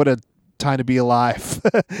time to be alive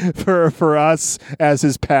for us as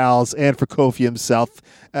his pals, and for Kofi himself.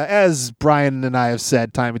 As Brian and I have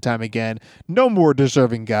said time and time again, no more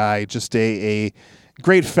deserving guy, just a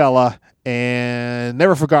great fella, and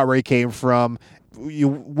never forgot where he came from. You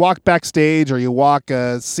walk backstage or you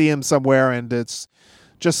see him somewhere, and it's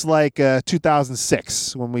just like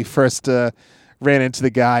 2006 when we first ran into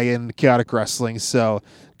the guy in Chaotic Wrestling. So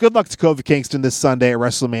good luck to Kofi Kingston this Sunday at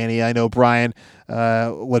WrestleMania. I know Brian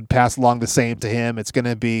would pass along the same to him. It's going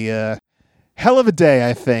to be a hell of a day,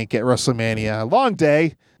 I think, at WrestleMania. A long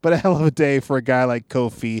day, but a hell of a day for a guy like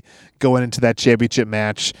Kofi going into that championship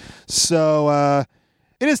match. So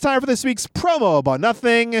it is time for this week's promo about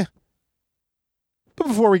nothing. But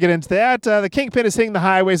before we get into that, the Kingpin is hitting the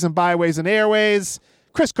highways and byways and airways,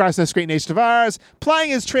 crisscrossing this great nation of ours, plying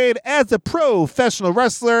his trade as a professional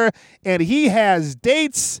wrestler, and he has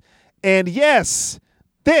dates. And yes,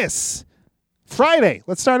 this Friday,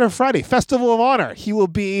 let's start on Friday, Festival of Honor. He will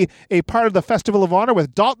be a part of the Festival of Honor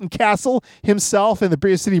with Dalton Castle himself, and the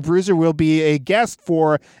Beer City Bruiser will be a guest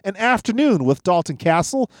for an afternoon with Dalton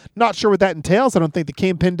Castle. Not sure what that entails. I don't think the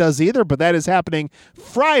Kingpin does either, but that is happening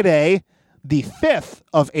Friday, the 5th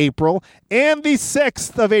of April, and the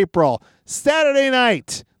 6th of April. Saturday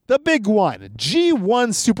night, the big one,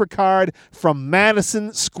 G1 Supercard from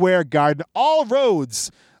Madison Square Garden. All roads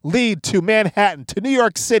lead to Manhattan, to New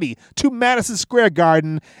York City, to Madison Square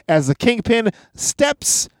Garden, as the Kingpin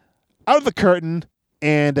steps out of the curtain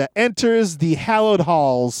and enters the hallowed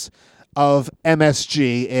halls of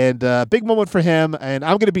MSG. And a big moment for him, and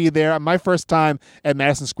I'm going to be there. My first time at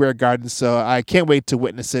Madison Square Garden, so I can't wait to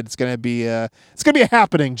witness it. It's going to be a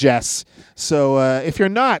happening, Jess. So if you're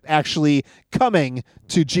not actually coming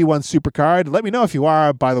to G1 Supercard, let me know if you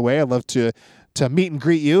are. By the way, I'd love to to meet and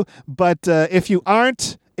greet you. But if you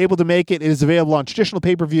aren't able to make it, it is available on traditional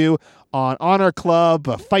pay-per-view, on Honor Club,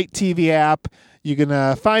 a Fight TV app. You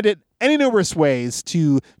can find it any numerous ways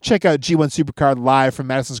to check out G1 Supercard live from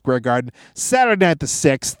Madison Square Garden, Saturday night the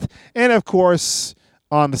 6th. And, of course,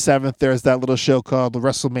 on the 7th, there's that little show called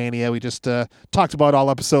WrestleMania. We just talked about all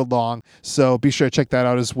episode long, so be sure to check that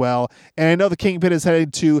out as well. And I know the Kingpin is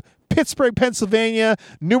headed to Pittsburgh, Pennsylvania,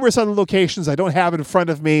 numerous other locations I don't have in front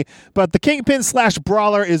of me, but the Kingpin /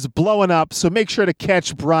 Brawler is blowing up, so make sure to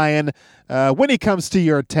catch Brian when he comes to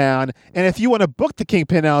your town. And if you want to book the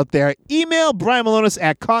Kingpin out there, email Brian Malonis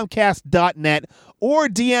at Comcast.net or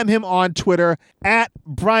DM him on Twitter at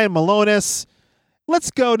Brian Malonis. Let's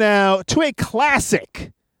go now to a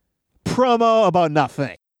classic promo about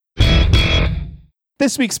nothing.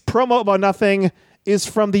 This week's promo about nothing is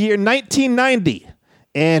from the year 1990.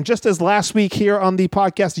 And just as last week here on the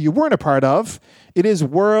podcast you weren't a part of, it is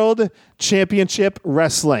World Championship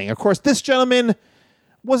Wrestling. Of course, this gentleman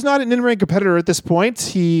was not an in-ring competitor at this point.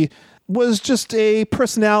 He was just a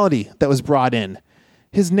personality that was brought in.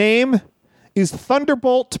 His name is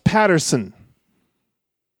Thunderbolt Patterson.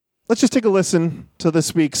 Let's just take a listen to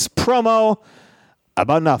this week's promo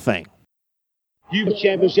about nothing. Youth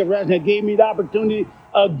Championship Wrestling gave me the opportunity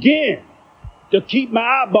again to keep my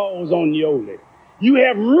eyeballs on Yoli. You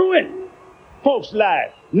have ruined folks'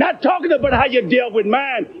 lives. Not talking about how you dealt with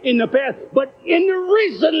mine in the past, but in the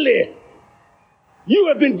recently, you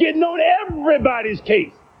have been getting on everybody's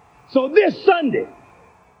case. So this Sunday,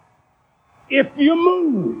 if you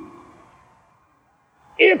move,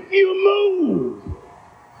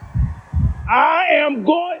 I am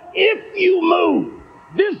going, if you move,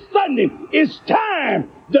 this Sunday, it's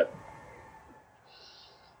time to,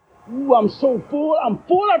 I'm so full, I'm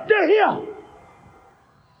full up to here.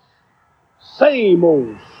 Same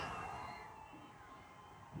old.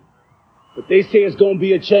 But they say it's going to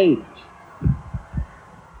be a change.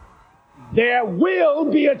 There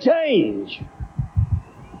will be a change.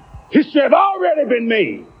 History has already been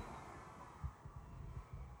made.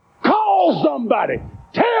 Call somebody.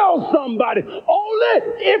 Tell somebody. Only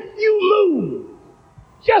if you move.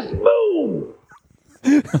 Just move.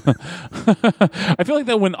 I feel like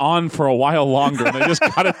that went on for a while longer and they just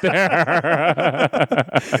cut it there.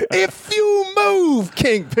 If you move,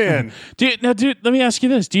 Kingpin. Dude, let me ask you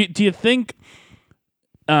this. Do you think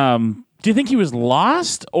he was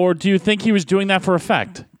lost, or do you think he was doing that for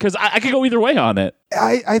effect? Because I could go either way on it.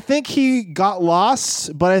 I think he got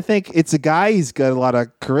lost, but I think it's a guy. He's got a lot of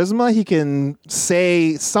charisma. He can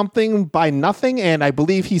say something by nothing, and I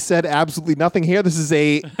believe he said absolutely nothing here. This is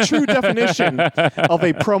a true definition of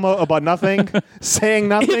a promo about nothing, saying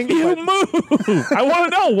nothing. If you move, I want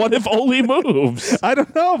to know, what if Oli moves? I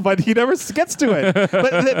don't know, but he never gets to it.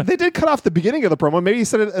 But they did cut off the beginning of the promo. Maybe he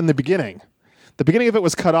said it in the beginning. The beginning of it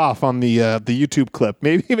was cut off on the YouTube clip.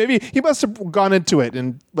 Maybe he must have gone into it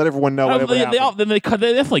and let everyone know what happened. They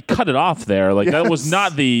definitely cut it off there. Like, yes. that was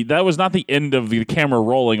not the end of the camera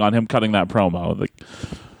rolling on him cutting that promo. Like,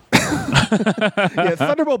 yeah,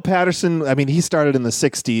 Thunderbolt Patterson, I mean, he started in the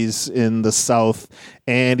 60s in the South,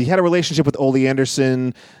 and he had a relationship with Ole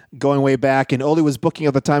Anderson going way back, and Ole was booking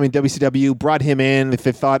at the time in WCW, brought him in if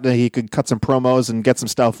they thought that he could cut some promos and get some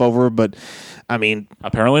stuff over, but, I mean...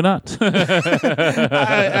 Apparently not.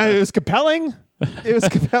 It was compelling. It was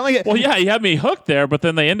compelling. Well, yeah, he had me hooked there, but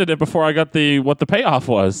then they ended it before I got what the payoff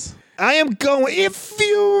was. I am going, if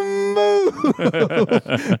you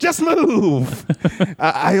move, just move.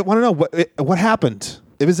 I want to know what happened.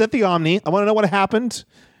 It was at the Omni. I want to know what happened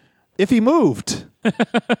if he moved.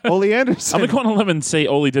 Ole Anderson. I'm going to go on a limb and say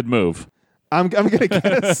Ole did move. I'm going to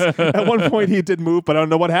guess at one point he did move, but I don't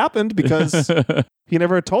know what happened because he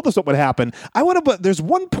never told us what would happen. But there's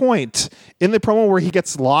one point in the promo where he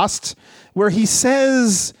gets lost, where he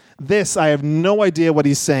says this. I have no idea what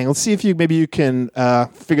he's saying. Let's see if maybe you can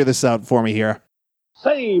figure this out for me here.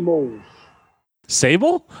 Same old.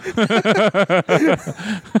 Sable? I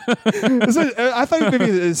thought maybe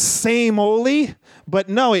it was same Ole, but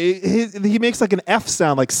no, he makes like an F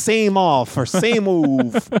sound, like same off or same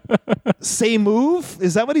move. Same move?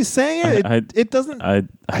 Is that what he's saying? It doesn't. I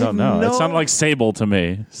don't know. It sounded like Sable to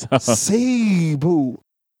me. So. Sable.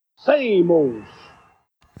 Same old.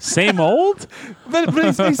 Same old? but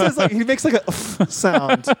he says like he makes like a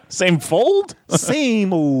sound. Same fold? Same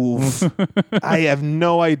move. I have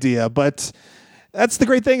no idea, but that's the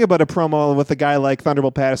great thing about a promo with a guy like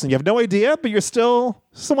Thunderbolt Patterson. You have no idea, but you're still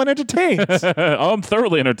somewhat entertained. Oh, I'm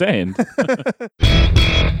thoroughly entertained.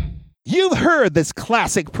 You've heard this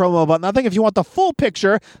classic promo about nothing. If you want the full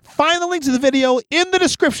picture, find the link to the video in the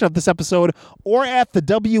description of this episode or at the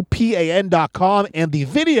WPAN.com. And the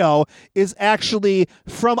video is actually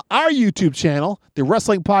from our YouTube channel, the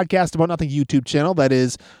Wrestling Podcast About Nothing YouTube channel. That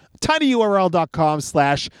is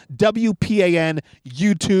tinyurl.com/WPAN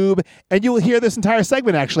YouTube. And you will hear this entire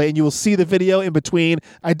segment, actually, and you will see the video in between.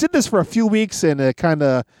 I did this for a few weeks, and it kind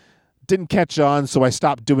of didn't catch on, so I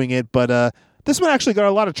stopped doing it. But this one actually got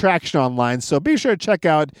a lot of traction online, so be sure to check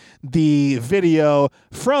out the video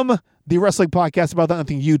from the Wrestling Podcast About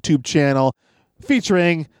Nothing YouTube channel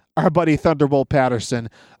featuring our buddy Thunderbolt Patterson.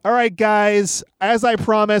 All right, guys, as I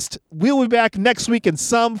promised, we'll be back next week in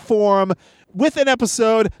some form with an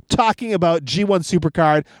episode talking about G1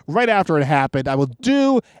 Supercard right after it happened. I will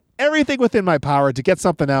do everything within my power to get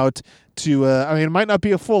something out to, it might not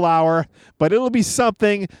be a full hour, but it'll be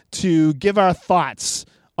something to give our thoughts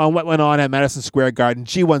on what went on at Madison Square Garden,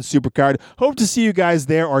 G1 Supercard. Hope to see you guys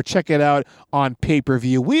there or check it out on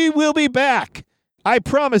pay-per-view. We will be back, I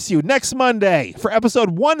promise you, next Monday for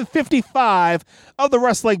episode 155 of the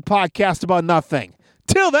Wrestling Podcast About Nothing.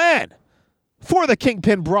 Till then, for the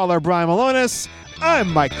Kingpin Brawler Brian Malonis,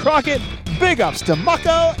 I'm Mike Crockett. Big ups to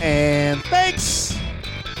Mucko, and thanks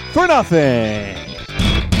for nothing.